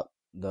about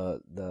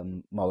the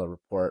Mueller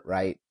report,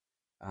 right?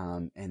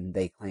 And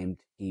they claimed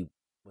he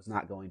was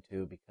not going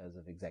to because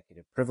of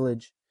executive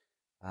privilege.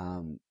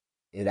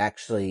 It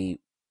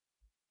actually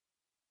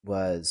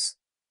was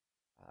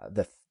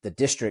the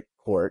district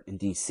court in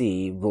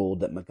D.C.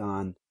 ruled that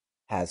McGahn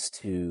has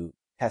to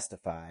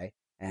testify,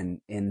 and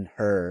in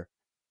her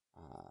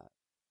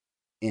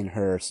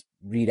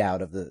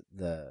readout of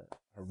her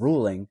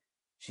ruling,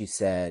 she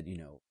said,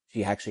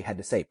 she actually had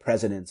to say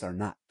presidents are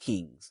not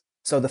kings.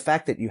 So the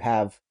fact that you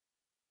have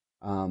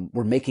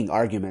we're making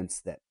arguments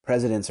that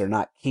presidents are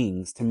not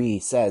kings, to me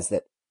says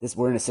that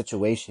we're in a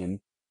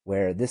situation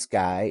where this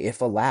guy,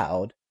 if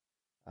allowed,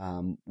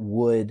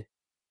 would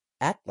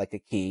act like a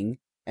king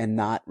and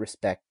not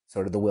respect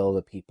sort of the will of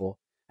the people.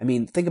 I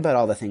mean, think about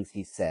all the things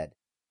he said.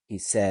 He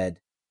said,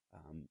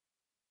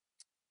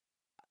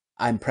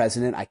 I'm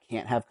president. I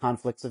can't have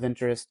conflicts of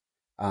interest.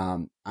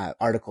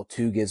 Article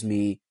 2 gives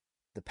me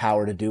the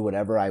power to do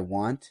whatever I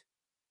want.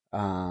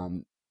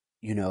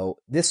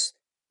 This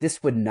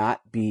would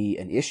not be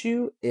an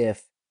issue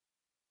if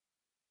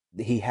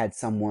he had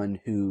someone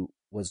who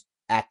was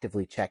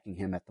actively checking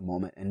him at the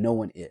moment, and no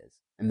one is.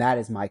 And that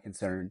is my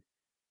concern.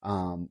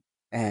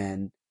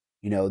 And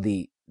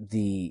the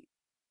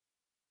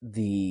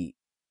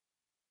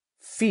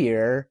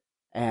fear,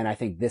 and I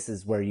think this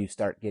is where you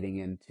start getting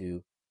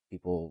into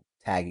people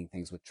tagging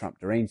things with Trump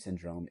deranged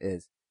syndrome,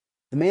 is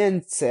the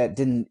man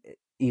didn't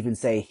even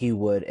say he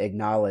would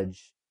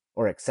acknowledge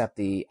or accept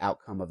the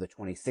outcome of the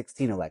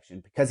 2016 election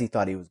because he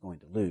thought he was going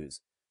to lose.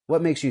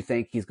 What makes you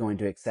think he's going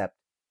to accept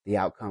the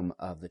outcome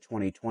of the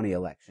 2020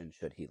 election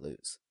should he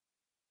lose?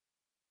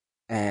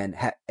 And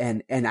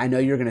I know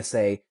you're going to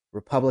say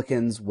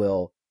Republicans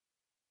will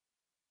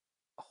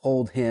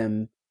hold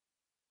him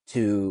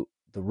to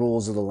the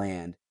rules of the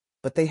land,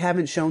 but they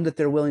haven't shown that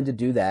they're willing to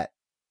do that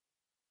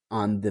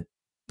on the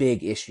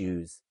big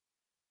issues.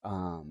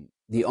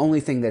 The only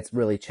thing that's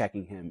really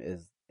checking him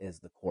is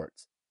the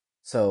courts.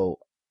 So,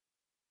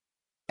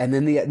 and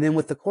then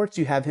with the courts,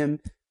 you have him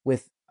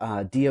with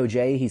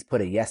DOJ. He's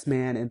put a yes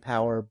man in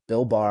power.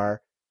 Bill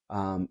Barr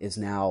is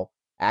now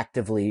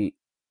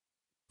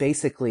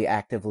basically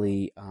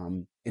actively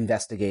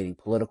investigating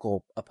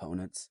political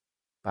opponents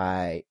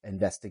by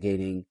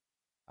investigating.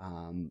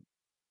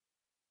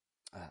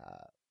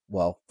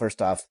 Well,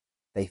 first off,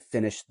 they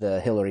finished the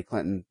Hillary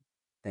Clinton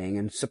thing,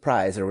 and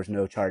surprise, there was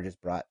no charges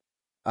brought.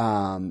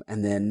 And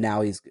then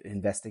now he's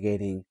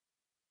investigating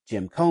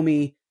Jim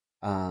Comey.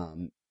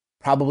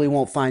 Probably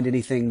won't find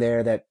anything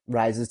there that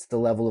rises to the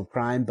level of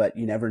crime, but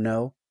you never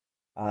know.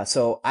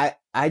 So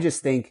I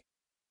just think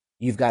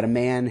you've got a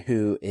man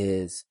who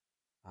is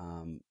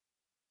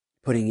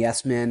putting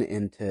yes men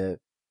into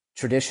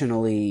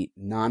traditionally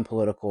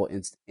non-political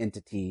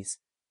entities,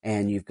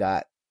 and you've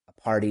got a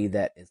party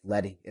that is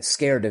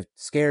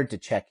scared to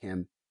check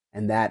him,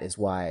 and that is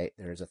why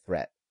there is a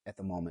threat at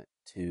the moment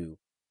to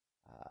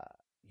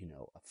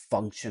a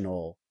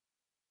functional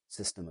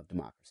system of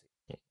democracy.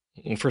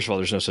 First of all,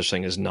 there's no such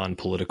thing as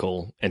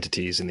non-political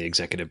entities in the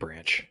executive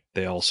branch.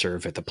 They all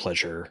serve at the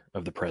pleasure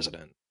of the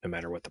president, no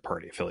matter what the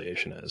party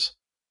affiliation is.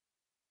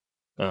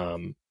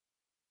 Well,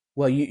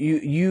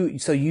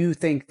 so you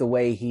think the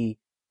way he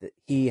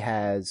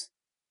has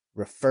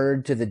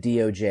referred to the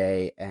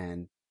DOJ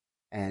and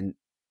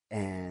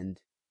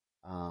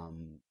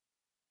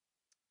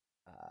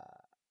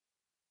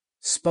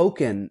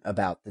spoken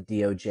about the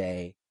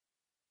DOJ,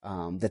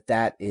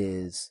 that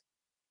is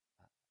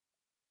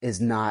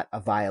not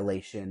a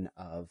violation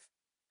of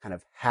kind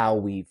of how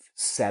we've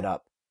set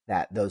up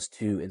those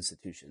two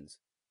institutions.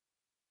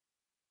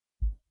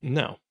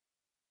 No,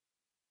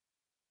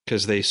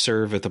 because they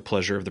serve at the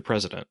pleasure of the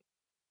president.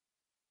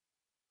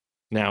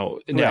 Now,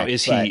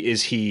 is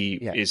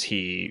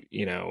he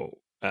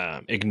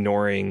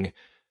ignoring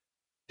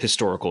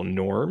historical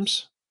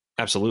norms?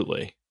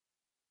 Absolutely.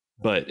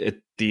 But at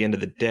the end of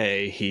the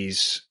day,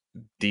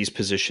 these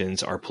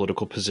positions are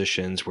political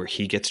positions where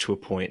he gets to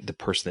appoint the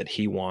person that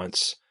he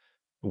wants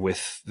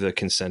with the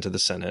consent of the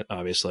Senate,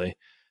 obviously,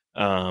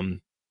 to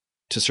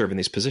serve in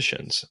these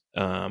positions.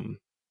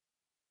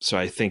 So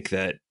I think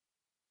that.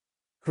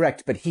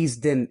 Correct. But he's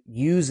then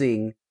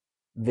using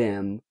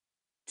them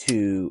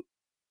to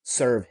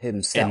serve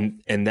himself.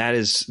 And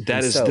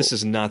this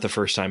is not the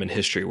first time in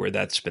history where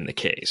that's been the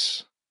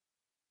case.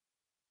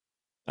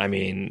 I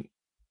mean,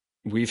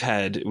 we've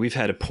had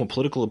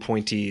political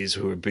appointees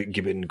who have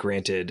been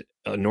granted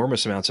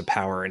enormous amounts of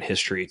power in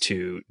history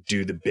to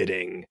do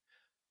the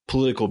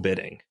political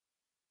bidding.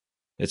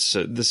 It's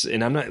this,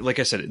 and I'm not, like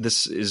I said,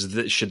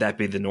 should that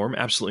be the norm?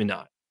 Absolutely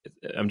not.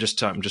 I'm just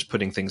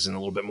putting things in a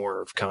little bit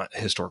more of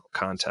historical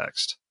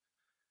context.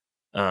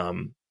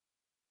 And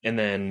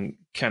then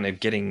kind of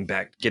getting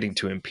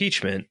to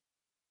impeachment.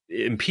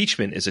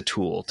 Impeachment is a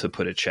tool to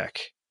put a check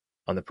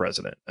on the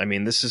president. I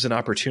mean, this is an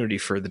opportunity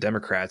for the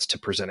Democrats to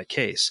present a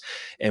case.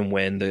 And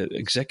when the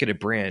executive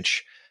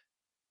branch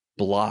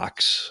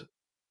blocks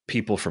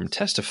people from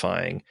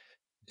testifying,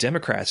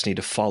 Democrats need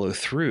to follow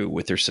through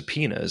with their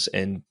subpoenas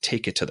and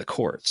take it to the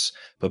courts.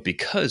 But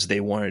because they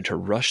wanted to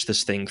rush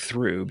this thing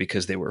through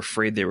because they were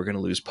afraid they were going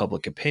to lose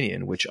public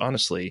opinion, which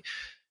honestly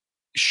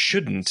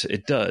shouldn't,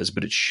 it does,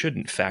 but it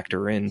shouldn't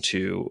factor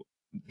into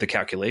the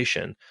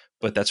calculation.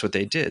 But that's what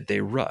they did.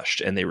 They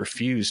rushed and they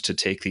refused to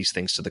take these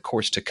things to the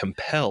courts to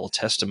compel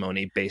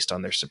testimony based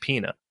on their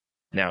subpoena.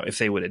 Now, if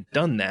they would have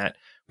done that,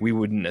 we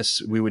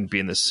wouldn't be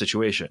in this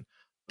situation.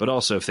 But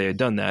also, if they had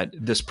done that,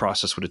 this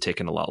process would have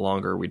taken a lot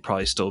longer. We'd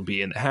probably still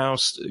be in the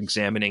House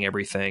examining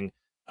everything.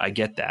 I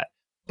get that.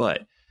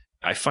 But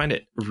I find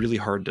it really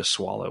hard to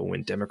swallow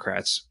when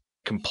Democrats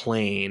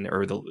complain,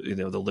 or the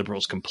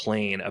liberals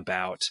complain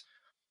about,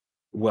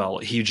 well,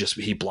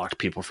 he blocked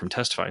people from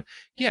testifying.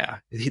 Yeah,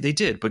 they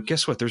did. But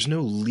guess what? There's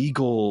no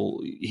legal.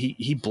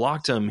 He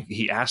blocked them. But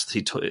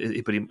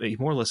he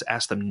more or less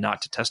asked them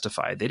not to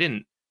testify. They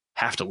didn't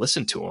have to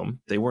listen to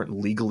him. They weren't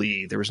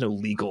legally. There was no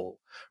legal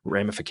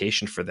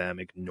ramification for them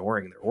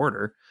ignoring their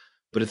order.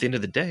 But at the end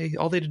of the day,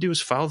 all they had to do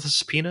was file the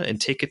subpoena and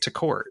take it to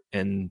court,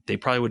 and they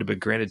probably would have been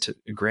granted.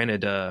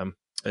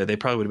 They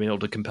probably would have been able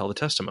to compel the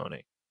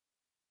testimony.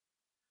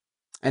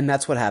 And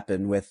that's what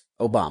happened with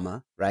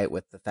Obama, right?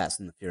 With the Fast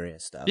and the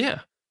Furious stuff.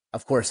 Yeah.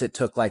 Of course, it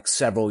took like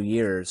several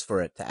years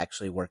for it to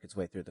actually work its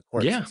way through the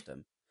court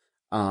system.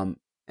 And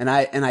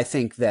I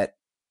think that,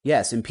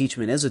 yes,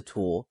 impeachment is a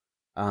tool.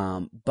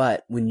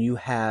 But when you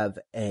have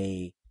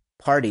a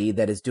party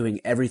that is doing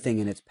everything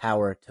in its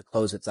power to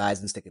close its eyes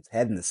and stick its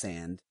head in the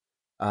sand,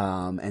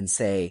 and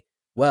say,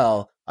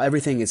 well,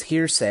 everything is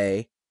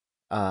hearsay.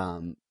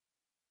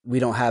 We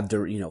don't have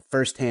the,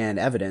 firsthand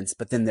evidence,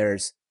 but then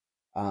there's,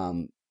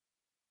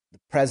 the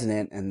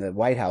president and the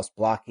White House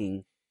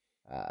blocking,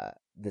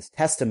 this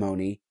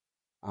testimony.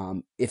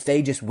 If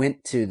they just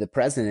went to the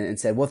president and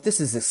said, well, if this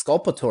is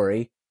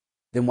exculpatory,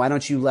 then why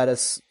don't you let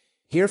us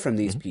hear from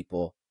these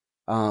people?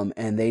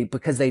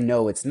 Because they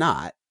know it's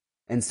not.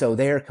 And so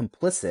they are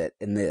complicit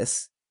in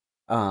this.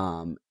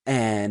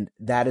 And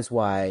that is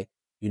why,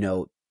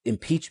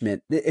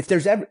 impeachment, if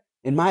there's ever,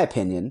 in my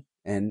opinion,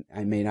 and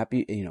I may not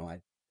be,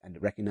 I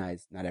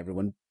recognize not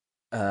everyone,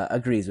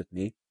 agrees with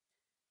me.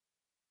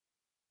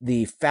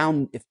 If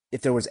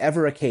there was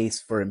ever a case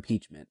for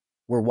impeachment,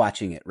 we're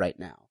watching it right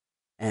now,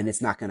 and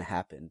it's not going to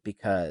happen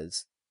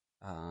because,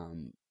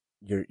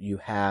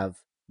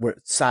 where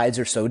sides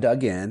are so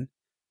dug in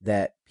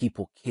that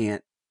people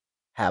can't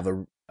have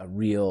a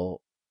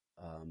real,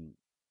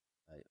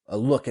 a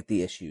look at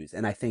the issues.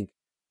 And I think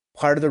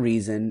part of the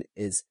reason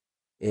is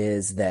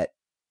that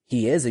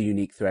he is a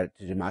unique threat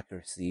to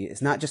democracy.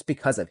 It's not just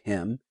because of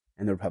him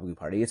and the Republican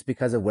Party. It's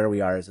because of where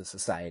we are as a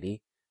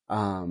society,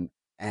 and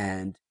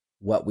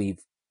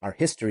our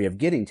history of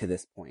getting to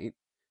this point.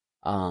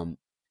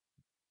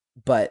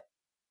 But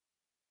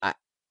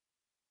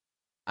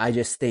I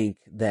just think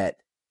that,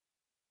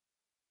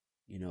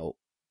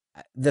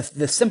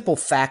 the simple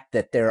fact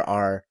that there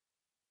are,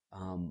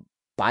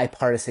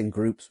 bipartisan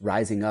groups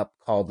rising up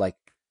called like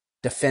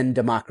Defend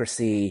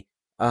Democracy.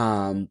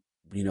 Bill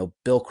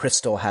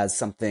Kristol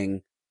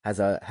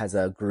has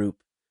a group.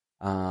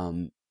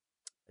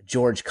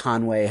 George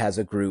Conway has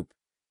a group,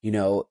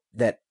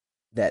 that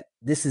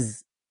this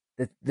is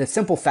the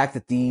simple fact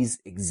that these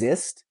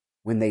exist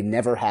when they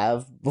never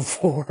have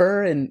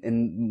before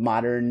in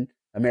modern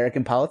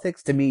American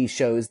politics, to me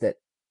shows that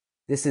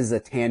this is a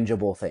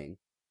tangible thing.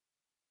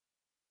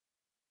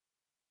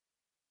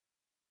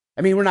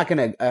 I mean, we're not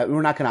gonna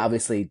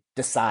obviously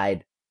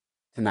decide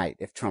tonight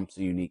if Trump's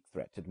a unique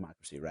threat to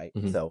democracy, right?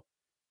 Mm-hmm. So,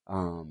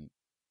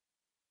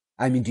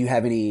 I mean, do you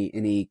have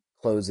any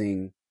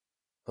closing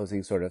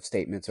sort of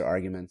statements or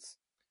arguments?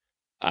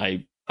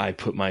 I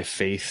put my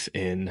faith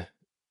in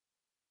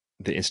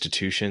the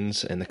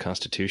institutions and the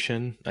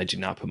Constitution. I do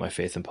not put my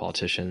faith in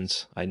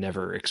politicians. I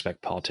never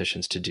expect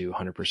politicians to do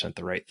 100%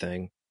 the right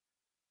thing.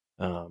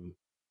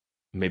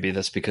 Maybe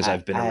that's because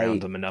I've been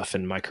around them enough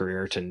in my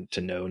career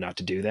to know not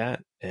to do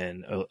that,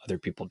 and other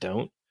people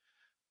don't.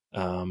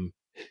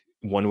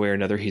 One way or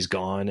another, he's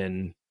gone,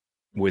 and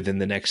within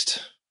the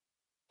next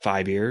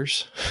 5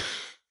 years,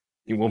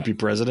 he won't be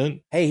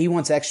president. Hey, he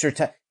wants extra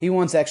time. He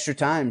wants extra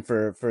time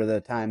for the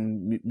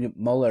time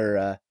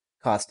Mueller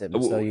cost him.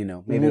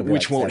 So maybe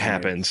which like won't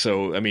happen. Years.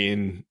 So I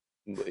mean,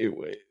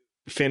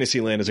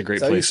 Fantasyland is a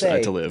great place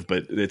to live,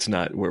 but it's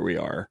not where we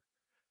are.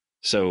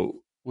 So.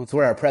 Well, it's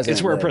where our president.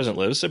 It's where our president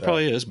lives. It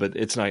probably is, but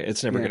it's not.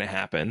 It's never going to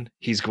hapen.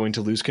 He's going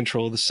to lose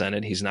control of the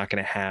Senate. He's not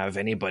going to have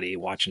anybody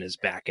watching his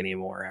back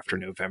anymore after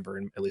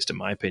November, at least in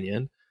my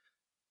opinion.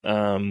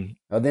 Then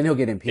he'll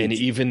get impeached. And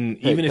even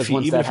if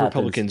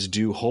Republicans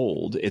do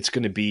hold, it's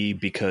going to be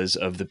because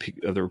of the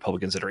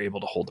Republicans that are able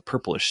to hold the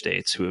purplish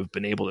states, who have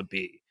been able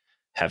to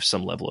have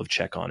some level of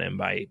check on him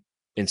by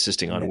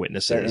insisting on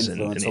witnesses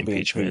and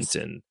impeachment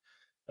and.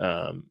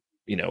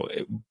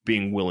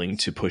 Being willing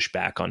to push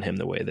back on him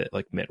the way that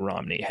like Mitt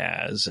Romney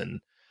has. And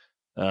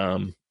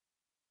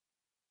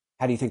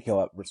how do you think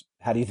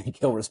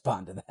he'll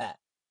respond to that?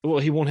 Well,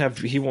 he won't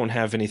have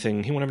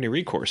anything. He won't have any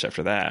recourse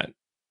after that.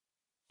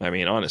 I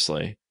mean,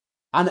 honestly,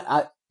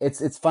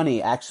 it's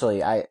funny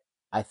actually. I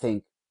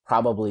think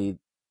probably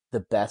the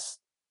best.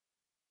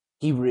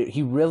 He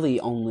really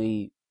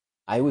only,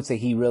 I would say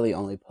he really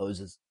only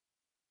poses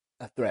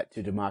a threat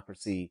to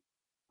democracy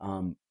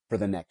for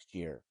the next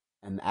year.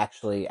 And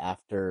actually,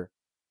 after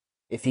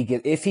if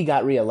he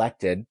got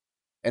reelected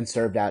and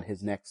served out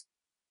his next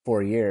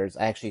 4 years,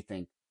 I actually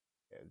think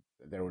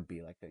there would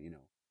be like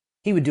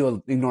he would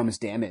do enormous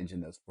damage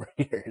in those 4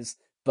 years.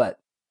 But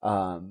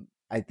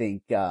I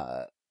think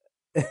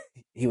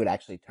he would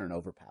actually turn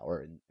over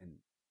power,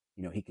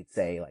 and he could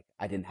say like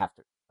I didn't have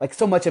to, like,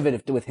 so much of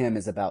it with him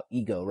is about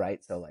ego,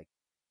 right? So like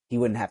he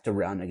wouldn't have to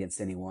run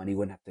against anyone. He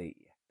wouldn't have to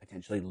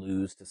potentially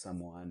lose to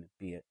someone,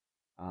 be it,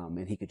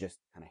 and he could just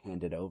kind of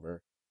hand it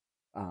over.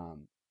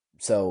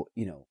 So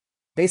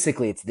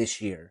basically it's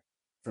this year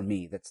for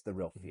me that's the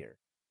real fear,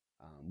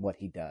 what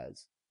he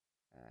does,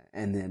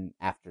 and then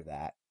after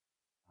that,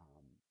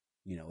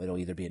 it'll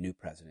either be a new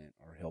president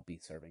or he'll be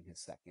serving his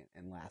second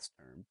and last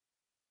term.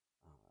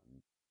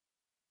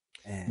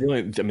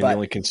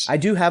 I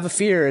do have a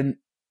fear, and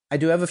I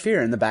do have a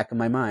fear in the back of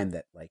my mind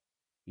that, like,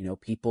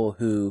 people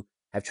who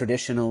have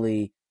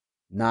traditionally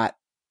not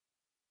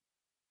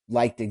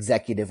liked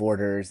executive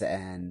orders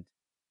and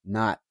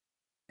not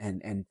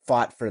and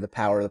fought for the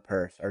power of the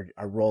purse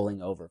are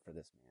rolling over for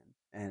this man.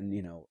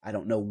 And I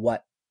don't know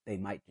what they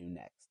might do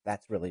next.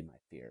 That's really my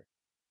fear.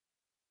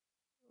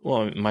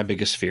 Well, my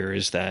biggest fear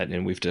is that,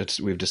 and we've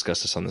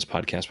discussed this on this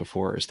podcast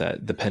before, is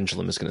that the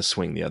pendulum is going to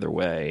swing the other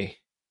way,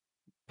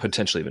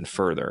 potentially even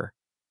further,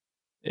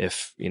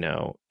 if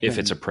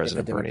it's a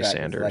President Bernie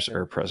Sanders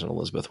or President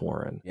Elizabeth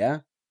Warren. Yeah.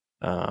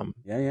 Yeah.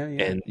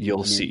 And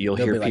you'll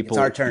hear people,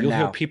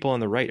 hear people on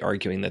the right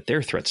arguing that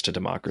they're threats to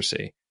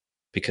democracy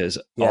because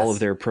all of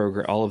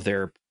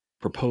their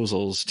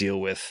proposals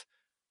deal with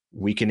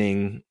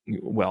weakening.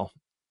 Well,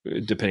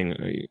 depending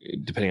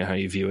on how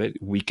you view it,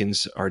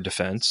 weakens our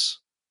defense,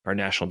 our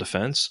national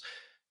defense.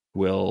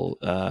 Will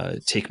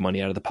take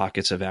money out of the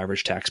pockets of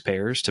average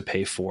taxpayers to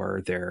pay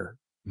for their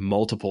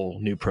multiple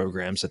new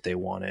programs that they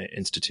want to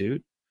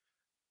institute.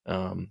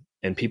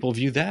 And people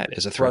view that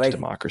as a threat to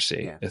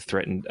democracy, a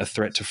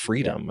threat to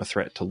freedom, a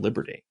threat to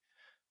liberty.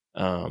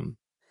 And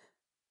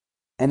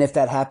if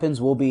that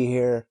happens, we'll be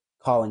here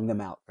calling them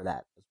out for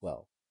that as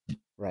well,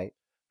 right?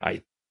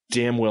 I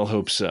damn well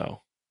hope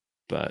so,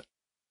 but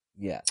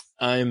yes,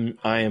 I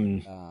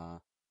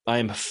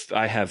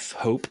have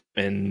hope,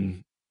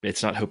 and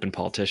it's not hope in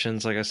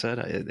politicians. Like I said,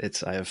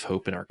 I have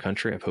hope in our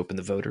country. I have hope in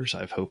the voters. I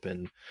have hope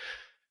in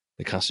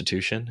the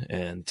Constitution,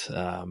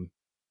 and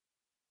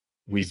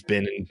we've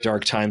been in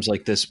dark times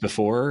like this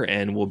before,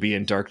 and we'll be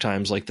in dark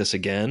times like this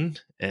again.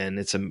 And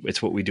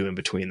it's what we do in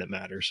between that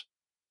matters.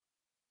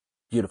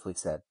 Beautifully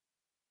said.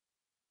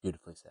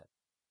 Beautifully said.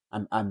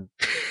 I'm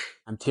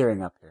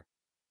tearing up here.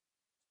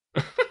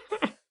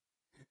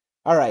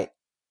 All right.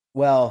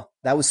 Well,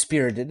 that was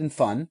spirited and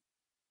fun.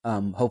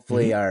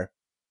 Hopefully our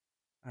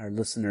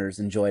listeners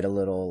enjoyed a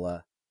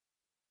little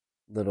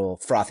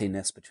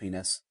frothiness between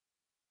us.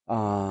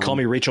 Call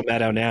me Rachel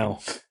Maddow now.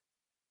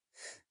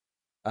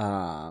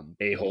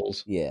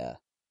 A-holes. Yeah.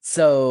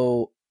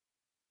 So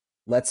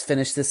let's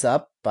finish this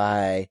up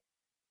by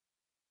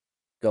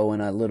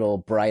going a little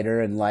brighter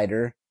and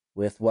lighter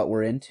with what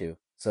we're into.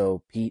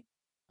 So Pete,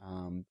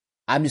 I'm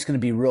just going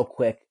to be real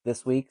quick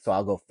this week, so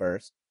I'll go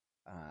first.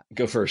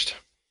 Go first.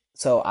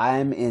 So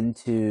I'm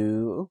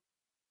into,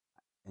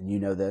 and you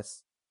know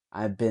this,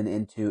 I've been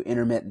into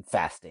intermittent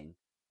fasting.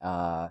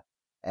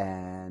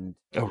 And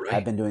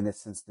I've been doing this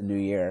since the new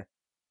year.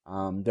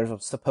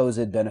 There's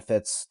supposed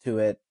benefits to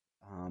it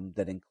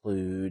that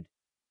include,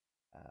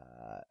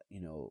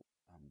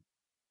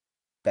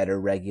 better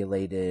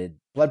regulated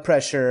blood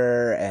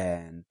pressure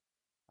and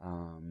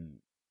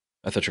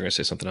I thought you were going to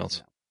say something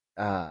else.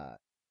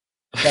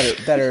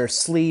 Better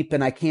sleep,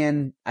 and I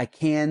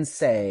can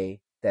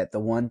say that the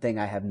one thing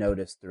I have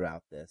noticed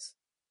throughout this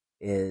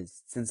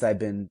is since I've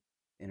been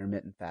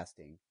intermittent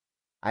fasting,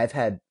 I've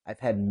had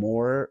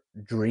more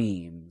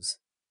dreams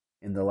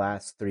in the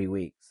last 3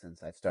 weeks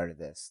since I've started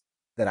this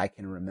that I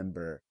can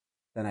remember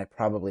than I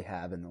probably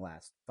have in the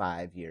last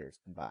 5 years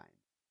combined.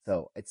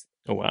 So it's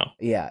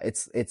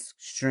it's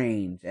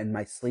strange, and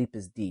my sleep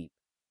is deep.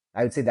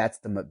 I would say that's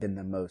been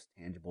the most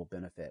tangible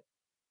benefit.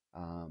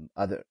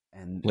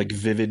 Like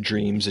vivid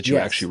dreams that you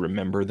actually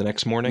remember the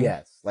next morning.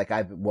 Yes, like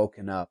I've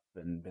woken up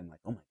and been like,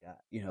 oh my god,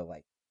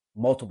 like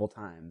multiple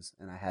times,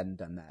 and I hadn't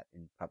done that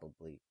in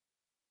probably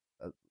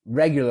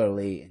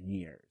regularly in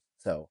years.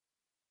 So,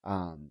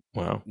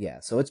 wow,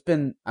 yeah. So it's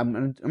been.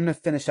 I'm gonna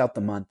finish out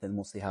the month, and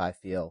we'll see how I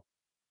feel.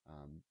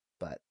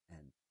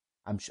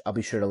 I'll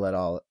be sure to let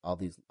all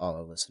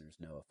our listeners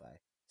know if I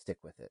stick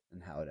with it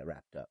and how it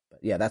wrapped up.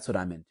 But yeah, that's what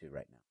I'm into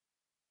right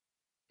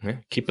now. Yeah,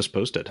 keep us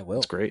posted. I will.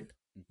 That's great.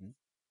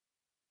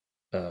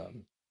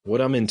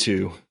 What I'm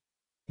into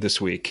this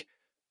week.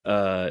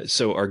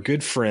 So our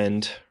good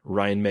friend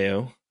Ryan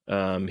Mayo,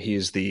 he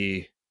is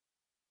the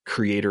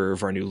creator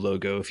of our new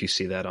logo. If you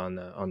see that on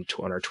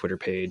our Twitter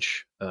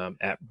page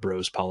at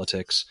Bros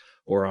Politics,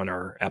 or on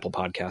our Apple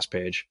Podcast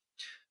page.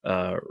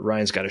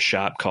 Ryan's got a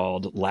shop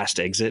called Last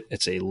Exit.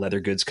 It's a leather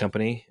goods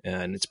company,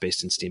 and it's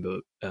based in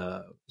Steamboat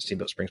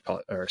Springs,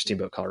 or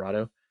Steamboat,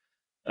 Colorado.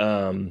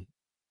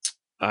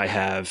 I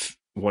have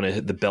one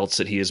of the belts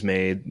that he has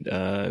made.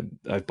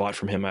 I've bought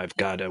from him. I've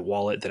got a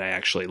wallet that I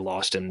actually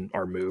lost in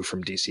our move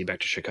from DC back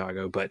to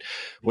Chicago. But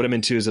what I'm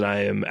into is that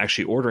I am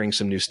actually ordering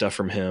some new stuff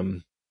from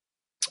him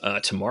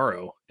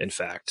tomorrow. In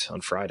fact,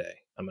 on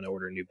Friday, I'm going to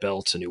order a new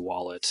belt, a new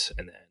wallet,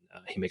 and then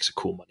he makes a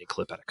cool money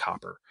clip out of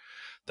copper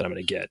that I'm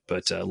going to get.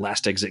 But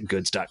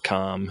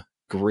lastexitgoods.com,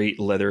 great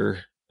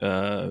leather,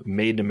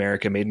 made in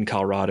America, made in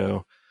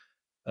Colorado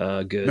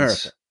goods.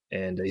 America.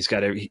 And it's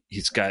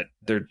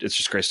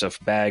just great stuff.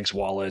 Bags,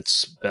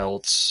 wallets,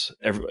 belts,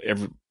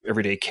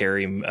 everyday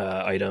carry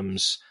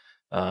items.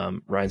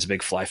 Ryan's a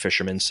big fly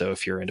fisherman, so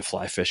if you're into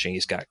fly fishing,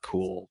 he's got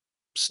cool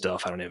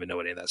stuff. I don't even know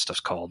what any of that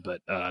stuff's called,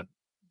 but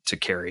to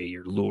carry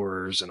your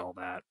lures and all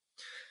that.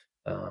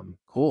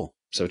 Cool.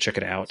 So check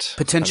it out.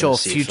 Potential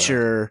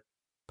future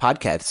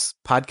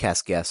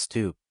podcast guests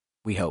too,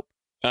 we hope.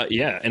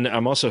 Yeah, and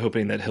I'm also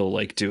hoping that he'll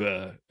do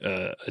a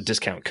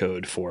discount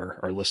code for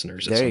our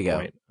listeners at some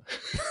point.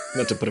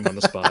 Not to put him on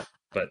the spot,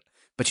 but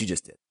you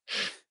just did.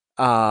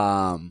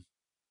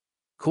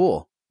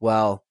 Cool.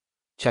 Well,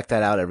 check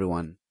that out,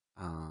 everyone.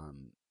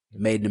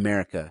 Made in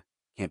America,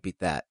 can't beat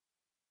that.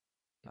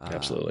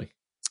 Absolutely.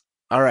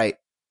 All right.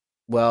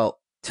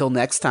 Well, till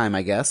next time,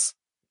 I guess.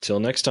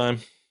 Till next time.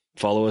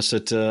 Follow us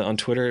on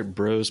Twitter at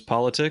Bros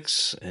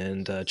Politics,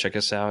 and check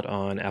us out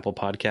on Apple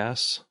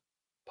Podcasts,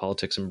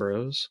 Politics and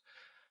Bros.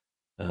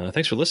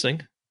 Thanks for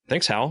listening.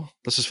 Thanks, Hal.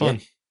 This is fun.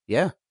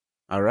 Yeah.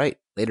 All right.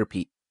 Later,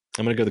 Pete.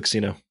 I'm going to go to the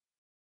casino.